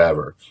videos or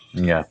whatever.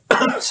 Yeah.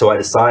 So I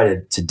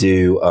decided to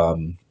do,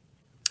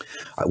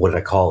 what did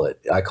I call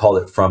it? I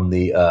called it from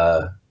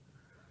the,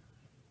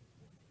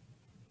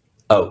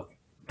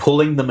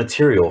 pulling the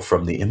material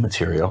from the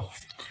immaterial.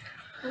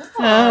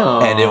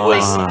 Oh. And it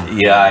was,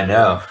 I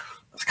know.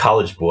 It's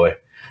college boy.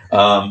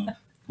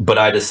 But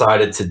I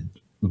decided to,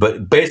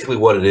 but basically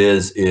what it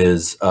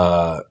is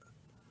what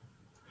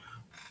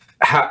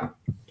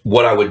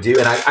I would do.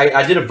 And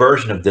I did a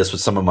version of this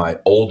with some of my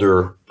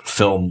older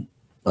film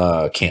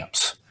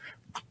camps,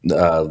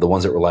 the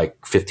ones that were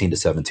like 15 to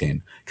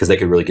 17, because they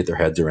could really get their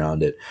heads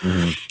around it.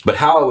 But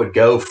how I would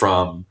go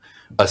from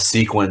a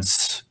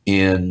sequence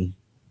in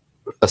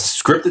a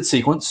scripted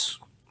sequence,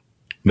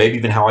 maybe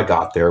even how I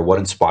got there, what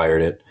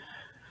inspired it,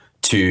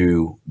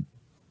 to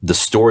the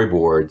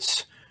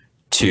storyboards,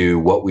 to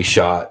what we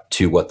shot,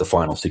 to what the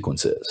final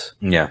sequence is.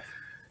 Yeah.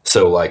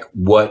 So like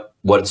what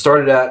it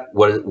started at,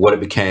 what it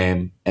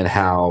became, and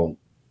how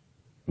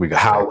we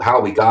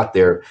got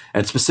there,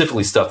 and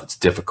specifically stuff that's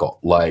difficult,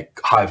 like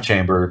hive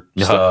chamber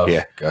stuff.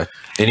 Yeah. Good.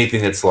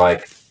 Anything that's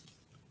like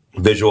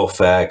visual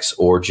effects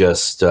or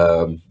just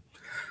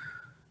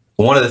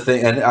one of the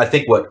things, and I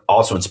think what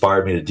also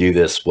inspired me to do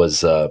this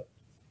was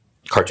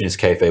Cartoonist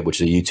Kayfabe, which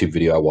is a YouTube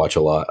video I watch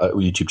a lot,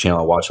 YouTube channel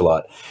I watch a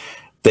lot.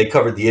 They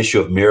covered the issue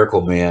of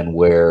Miracle Man,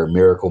 where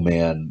Miracle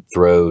Man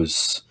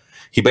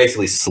he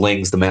basically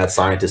slings the mad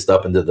scientist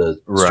up into the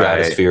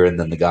stratosphere, and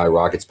then the guy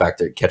rockets back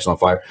there, catches on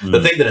fire.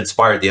 The thing that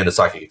inspired the end of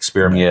Psychic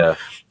Experiment. Yeah.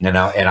 And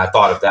I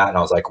thought of that, and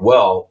I was like,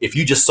 well, if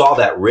you just saw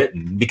that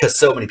written, because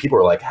so many people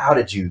are like, how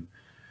did you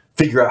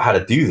figure out how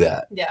to do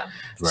that? Yeah.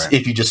 Right.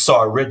 If you just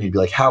saw it written, you'd be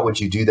like, how would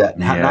you do that?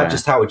 And not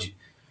just how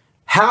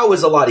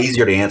is a lot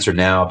easier to answer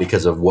now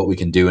because of what we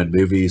can do in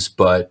movies,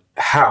 but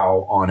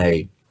how on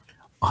a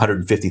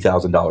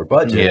 $150,000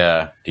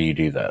 budget do you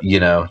do that? You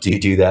know, do you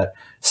do that?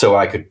 So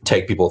I could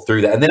take people through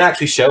that and then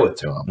actually show it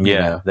to them. Yeah, you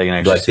know? they can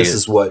actually see this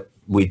is what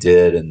we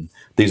did, and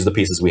these are the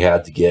pieces we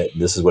had to get,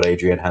 and this is what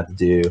Adrian had to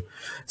do.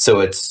 So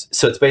it's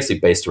basically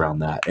based around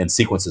that and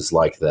sequences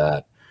like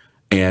that,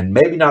 and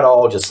maybe not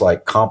all just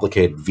like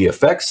complicated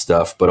VFX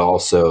stuff, but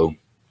also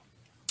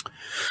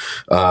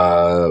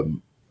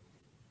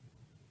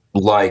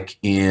like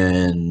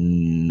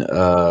in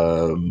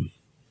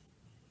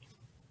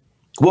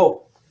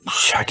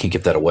I can't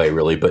give that away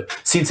really, but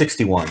Scene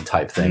 61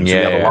 type things.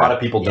 Yeah, we have a lot of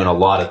people doing a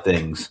lot of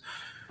things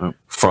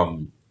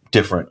from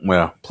different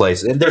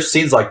places. And there's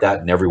scenes like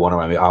that in every one of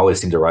them. I mean, I always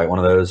seem to write one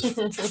of those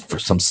for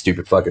some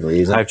stupid fucking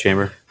reason. Hive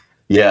chamber.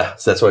 Yeah,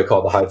 so that's what I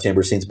call the hive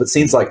chamber scenes. But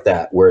scenes like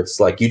that, where it's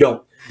like in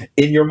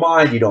your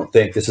mind, you don't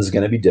think this is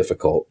going to be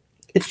difficult.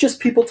 It's just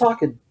people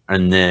talking.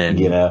 And then,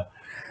 you know,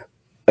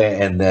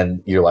 and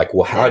then you're like,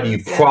 well, how do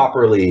you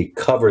properly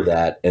cover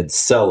that and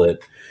sell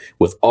it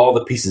with all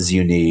the pieces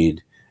you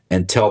need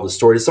and tell the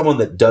story to someone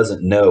that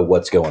doesn't know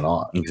what's going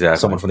on. Exactly.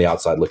 Someone from the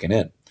outside looking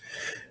in.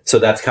 So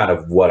that's kind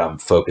of what I'm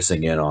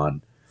focusing in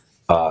on.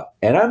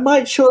 And I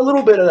might show a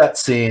little bit of that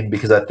scene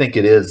because I think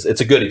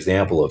it's a good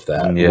example of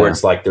that, where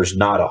it's like there's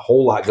not a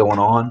whole lot going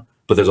on,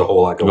 but there's a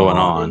whole lot going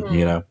on, Mm-hmm.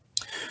 you know?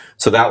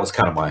 So that was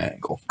kind of my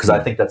angle because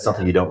I think that's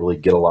something you don't really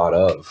get a lot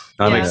of.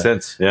 That makes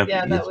sense. Yeah.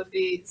 Yeah, that would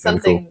be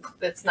something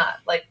that's not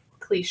like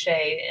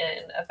cliche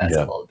in a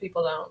festival.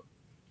 People don't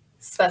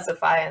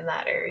specify in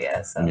that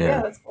area. So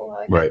yeah, that's cool. I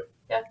like Right. it.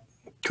 Yeah.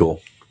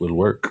 Cool. Would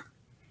work.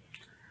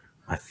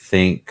 I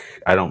think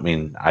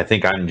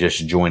I'm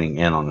just joining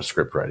in on the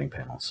script writing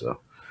panel. So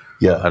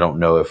Yeah. I don't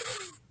know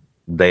if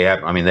they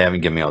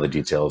haven't given me all the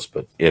details,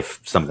 but if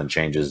something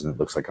changes and it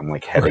looks like I'm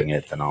like heading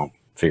it, then I'll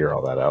figure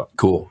all that out.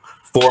 Cool.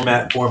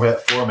 Format.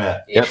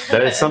 Yep.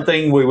 That is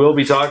something we will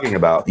be talking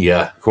about.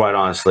 Yeah. Quite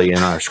honestly, in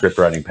our script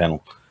writing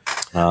panel.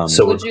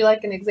 So would you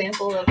like an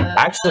example of a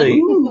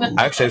Actually,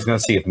 I was going to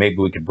see if maybe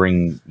we could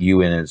bring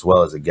you in as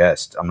well as a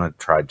guest. I'm going to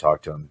try to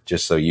talk to him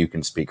just so you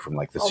can speak from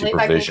like the only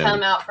supervision. if I can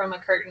come out from a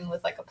curtain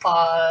with like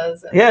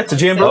applause. And Yeah, it's a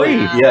jamboree.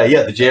 sit down.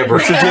 yeah, the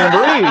jamboree. It's a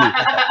jamboree.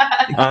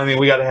 I mean,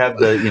 we got to have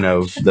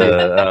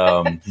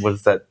the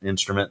what's that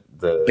instrument?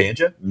 The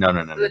Banjo? No.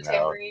 The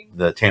tambourine.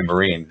 The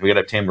tambourine. We got to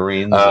have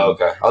tambourines. Oh,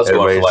 okay. I was going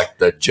for Everybody's- like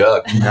the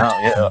jug. No,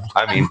 yeah.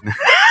 I mean,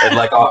 And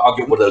like I'll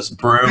get one of those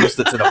brooms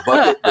that's in a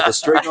bucket with a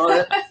string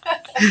on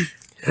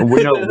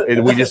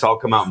it. we just all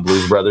come out in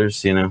Blues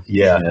Brothers, you know.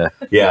 Yeah.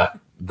 Yeah.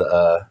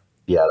 That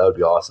would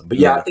be awesome. But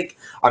yeah,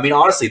 I mean,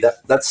 honestly,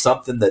 that's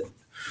something that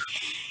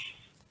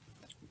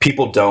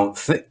people don't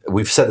think.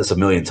 We've said this a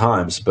million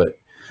times, but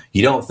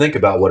you don't think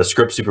about what a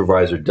script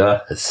supervisor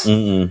does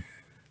And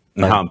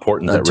how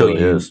important that until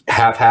really you is.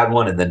 have had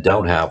one and then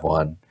don't have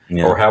one,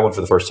 or have one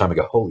for the first time and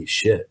go, "Holy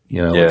shit!"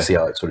 You know, see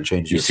how it sort of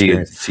changes You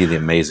your experience. see the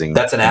amazing.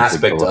 That's an things that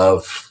aspect go-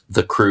 of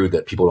the crew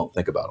that people don't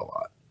think about a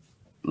lot.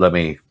 Let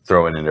me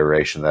throw in an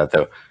iteration of that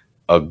though.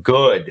 A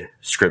good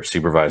script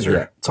supervisor.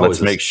 Yeah, it's always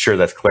let's make sure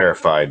that's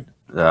clarified.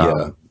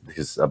 Yeah.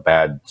 Because a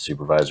bad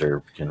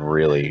supervisor can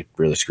really,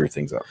 really screw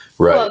things up.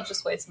 Right. Well, it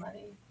just waste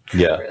money.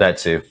 Yeah. Really. That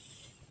too.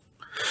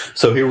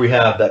 So here we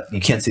have that. You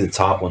can't see the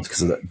top ones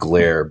because of that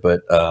glare,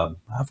 but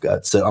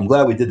so I'm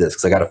glad we did this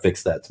because I got to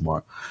fix that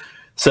tomorrow.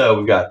 So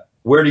we've got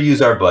where to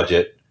use our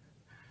budget,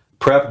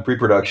 prep and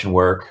pre-production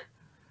work,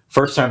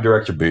 first time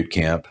director boot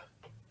camp,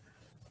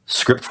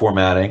 script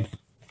formatting,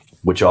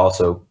 which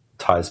also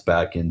ties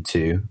back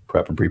into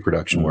prep and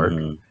pre-production work,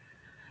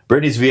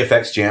 Brittany's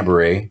VFX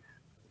Jamboree,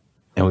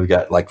 and we've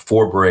got like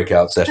 4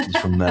 breakout sessions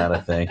from that, I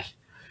think,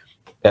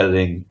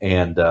 editing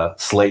and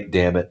Slate,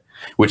 damn it.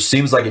 Which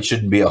seems like it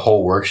shouldn't be a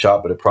whole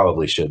workshop, but it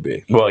probably should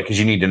be. Well, because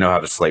you need to know how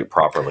to slate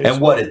properly. And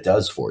what it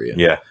does for you.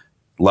 Yeah.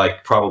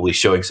 Like probably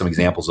showing some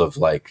examples of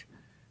like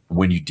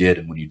when you did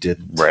and when you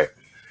didn't. Right.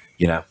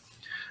 You know,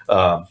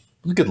 it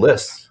was a good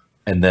list.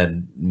 And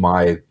then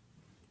my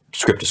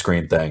script to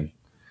screen thing.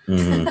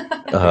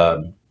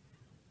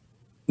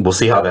 We'll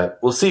see how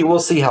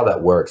that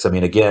works. I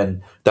mean,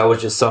 again, that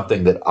was just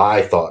something that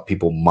I thought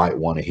people might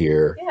want to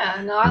hear.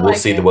 Yeah, no, I We'll like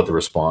see it. what the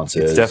response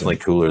is. It's definitely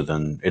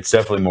it's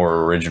definitely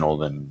more original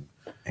than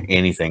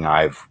anything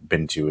I've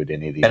been to at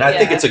any of these. And I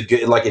think it's a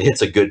good, like it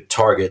hits a good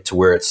target to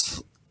where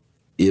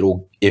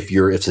if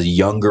it's a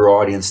younger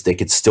audience, they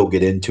could still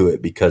get into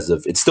it because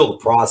of it's still the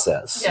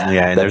process Yeah. and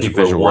that there's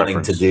people are visual wanting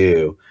reference. to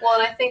do. Well,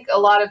 and I think a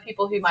lot of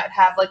people who might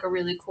have like a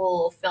really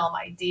cool film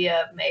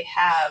idea may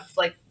have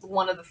like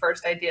one of the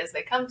first ideas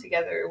they come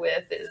together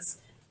with is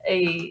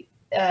a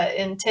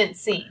intense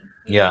scene.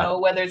 You know,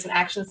 whether it's an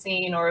action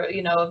scene or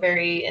a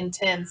very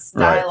intense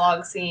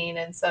dialogue scene,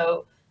 and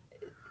so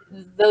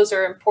those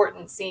are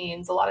important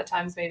scenes. A lot of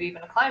times, maybe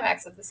even a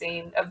climax of the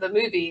scene of the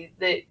movie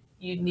that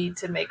you need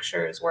to make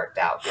sure is worked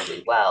out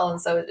really well.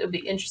 And so it'll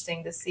be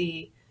interesting to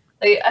see.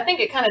 Like, I think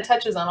it kind of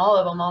touches on all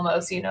of them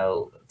almost,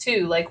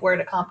 too, like where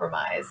to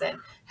compromise and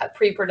have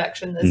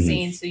pre-production the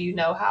scene so you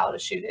know how to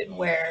shoot it and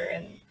where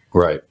and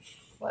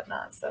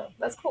whatnot. So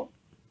that's cool.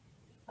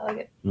 I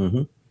like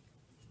it.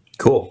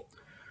 Cool.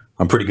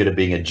 I'm pretty good at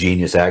being a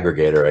genius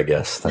aggregator, I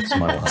guess. That's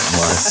my line.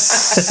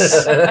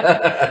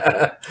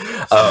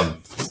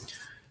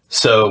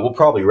 So we'll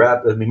probably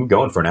wrap. I mean, we're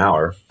going for an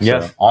hour.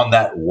 Yeah. So on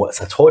that,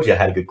 I told you I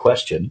had a good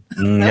question.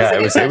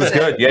 It was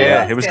good.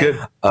 Yeah, it was good.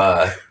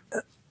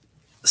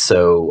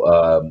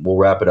 So we'll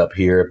wrap it up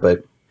here.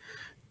 But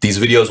these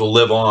videos will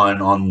live on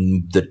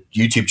the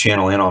YouTube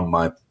channel and on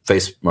my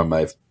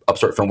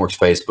Upstart Filmworks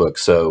Facebook.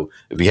 So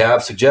if you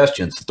have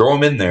suggestions, throw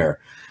them in there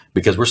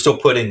because we're still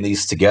putting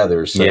these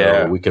together.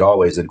 So we could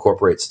always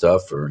incorporate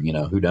stuff, or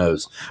who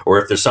knows, or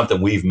if there's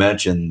something we've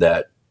mentioned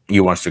that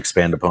you want us to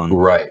expand upon.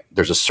 Right.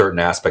 There's a certain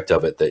aspect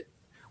of it that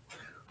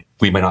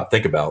we may not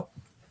think about.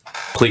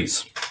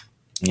 Please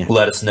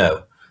let us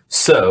know.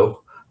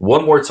 So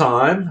one more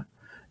time,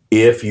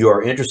 if you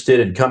are interested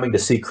in coming to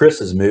see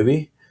Chris's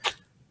movie,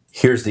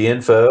 here's the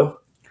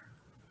info.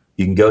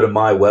 You can go to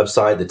my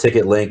website, the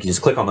ticket link. You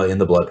just click on the In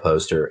the Blood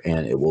poster,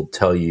 and it will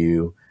tell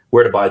you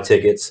where to buy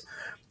tickets.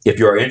 If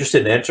you are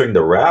interested in entering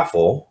the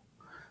raffle,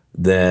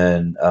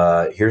 then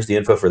here's the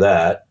info for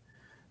that.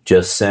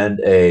 just send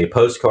a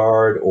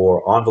postcard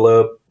or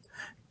envelope.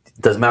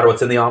 Doesn't matter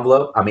what's in the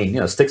envelope. I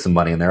mean, stick some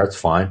money in there. It's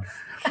fine.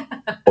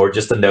 Or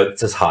just a note that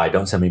says, "Hi,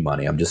 don't send me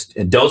money. And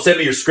don't send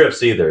me your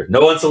scripts either.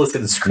 No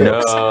unsolicited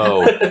scripts."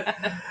 No.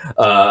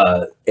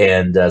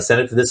 And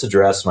send it to this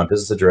address, my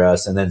business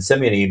address, and then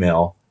send me an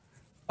email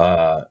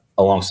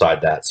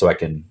alongside that so I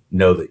can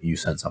know that you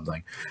sent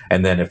something.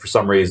 And then if for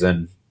some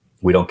reason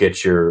we don't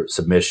get your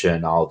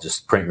submission, I'll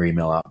just print your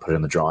email out and put it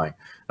in the drawing.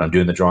 And I'm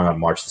doing the drawing on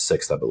March the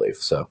 6th, I believe.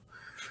 So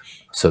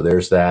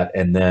there's that.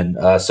 And then,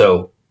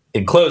 so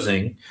in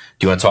closing,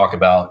 do you want to talk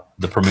about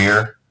the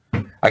premiere?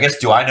 I guess,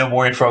 do I know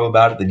more info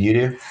about it than you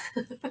do?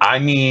 I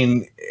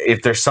mean,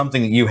 if there's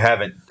something that you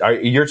haven't,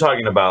 you're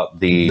talking about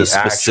the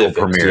actual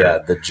premiere. Yeah,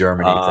 the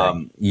Germany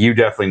thing. You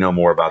definitely know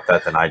more about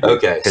that than I do.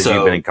 Okay. Because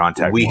you've been in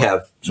contact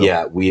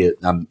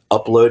I'm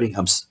uploading,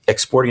 I'm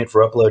exporting it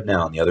for upload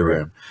now in the other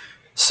room.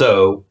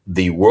 So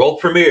the world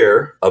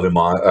premiere of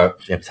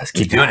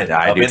keep doing it.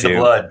 I do In the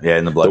Blood. Yeah,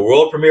 In the Blood. The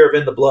world premiere of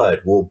In the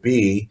Blood will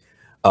be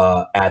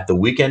at the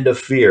Weekend of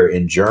Fear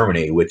in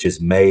Germany, which is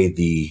May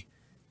the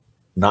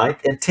 9th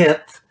and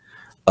 10th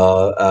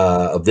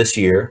of this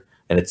year,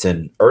 and it's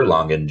in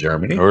Erlangen,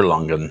 Germany.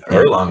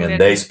 Erlangen.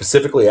 They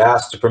specifically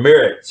asked to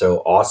premiere it, so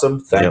awesome.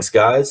 Thanks,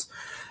 guys.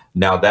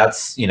 Now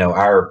that's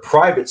our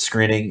private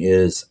screening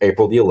is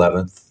April the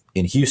 11th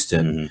in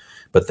Houston,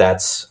 but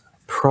that's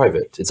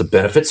private. It's a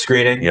benefit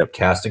screening.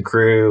 Cast and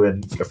crew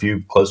and a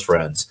few close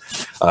friends.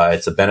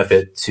 It's a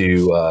benefit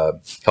to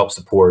help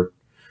support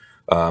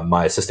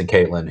my assistant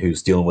Caitlin,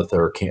 who's dealing with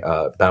her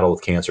battle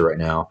with cancer right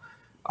now.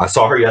 I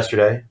saw her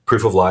yesterday.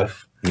 Proof of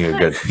life. Yeah,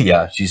 good.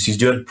 Yeah, she's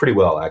doing pretty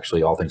well,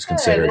 actually, all things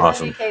considered.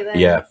 Awesome.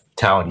 Yeah,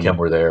 Tal and Kim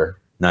were there,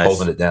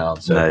 holding it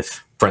down. So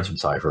nice. Friends from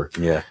Cypher.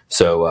 Yeah.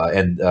 So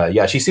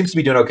she seems to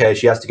be doing okay.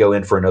 She has to go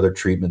in for another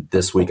treatment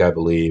this week, I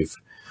believe.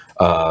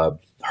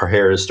 Her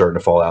hair is starting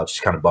to fall out. She's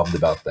kind of bummed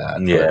about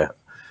that. Yeah.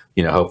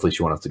 But, hopefully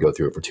she won't have to go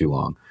through it for too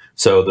long.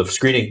 So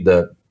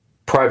the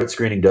private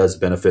screening does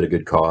benefit a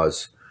good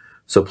cause.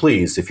 So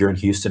please, if you're in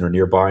Houston or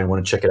nearby and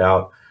want to check it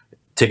out,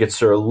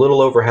 tickets are a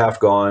little over half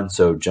gone,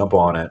 so jump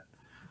on it.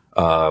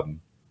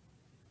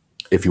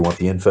 If you want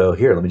the info,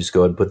 here, let me just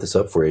go ahead and put this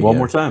up for you. One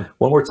more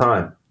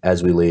time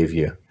as we leave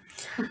you.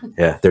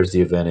 Yeah, there's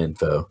the event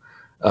info.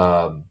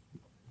 Our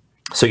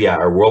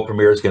world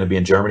premiere is going to be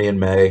in Germany in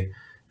May,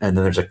 and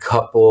then there's a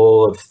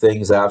couple of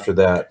things after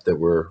that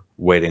we're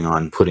waiting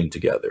on putting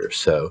together.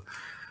 So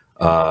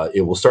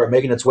it will start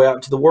making its way out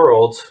into the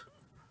world,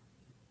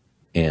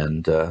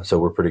 and so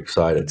we're pretty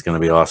excited. It's going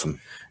to be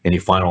awesome. Any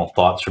final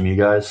thoughts from you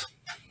guys?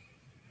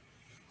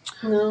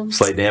 No.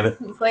 Slate damn it.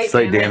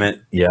 Slate damn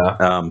it.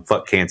 Yeah.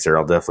 Fuck cancer.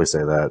 I'll definitely say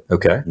that.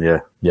 Okay.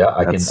 Yeah. Yeah.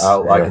 I can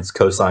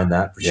co-sign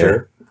that for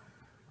sure.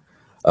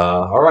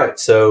 All right.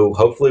 So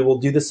hopefully we'll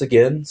do this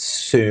again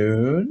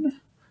soon.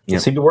 It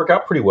seemed to work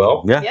out pretty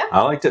well. Yeah.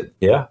 I liked it.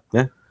 Yeah.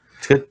 Yeah.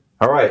 It's good.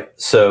 All right.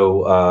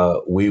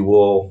 So we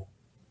will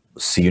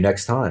see you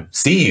next time.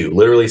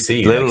 Literally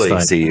see you.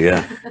 Literally see you.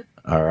 Yeah.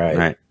 All right. All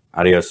right.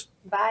 Adios.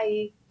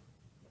 Bye.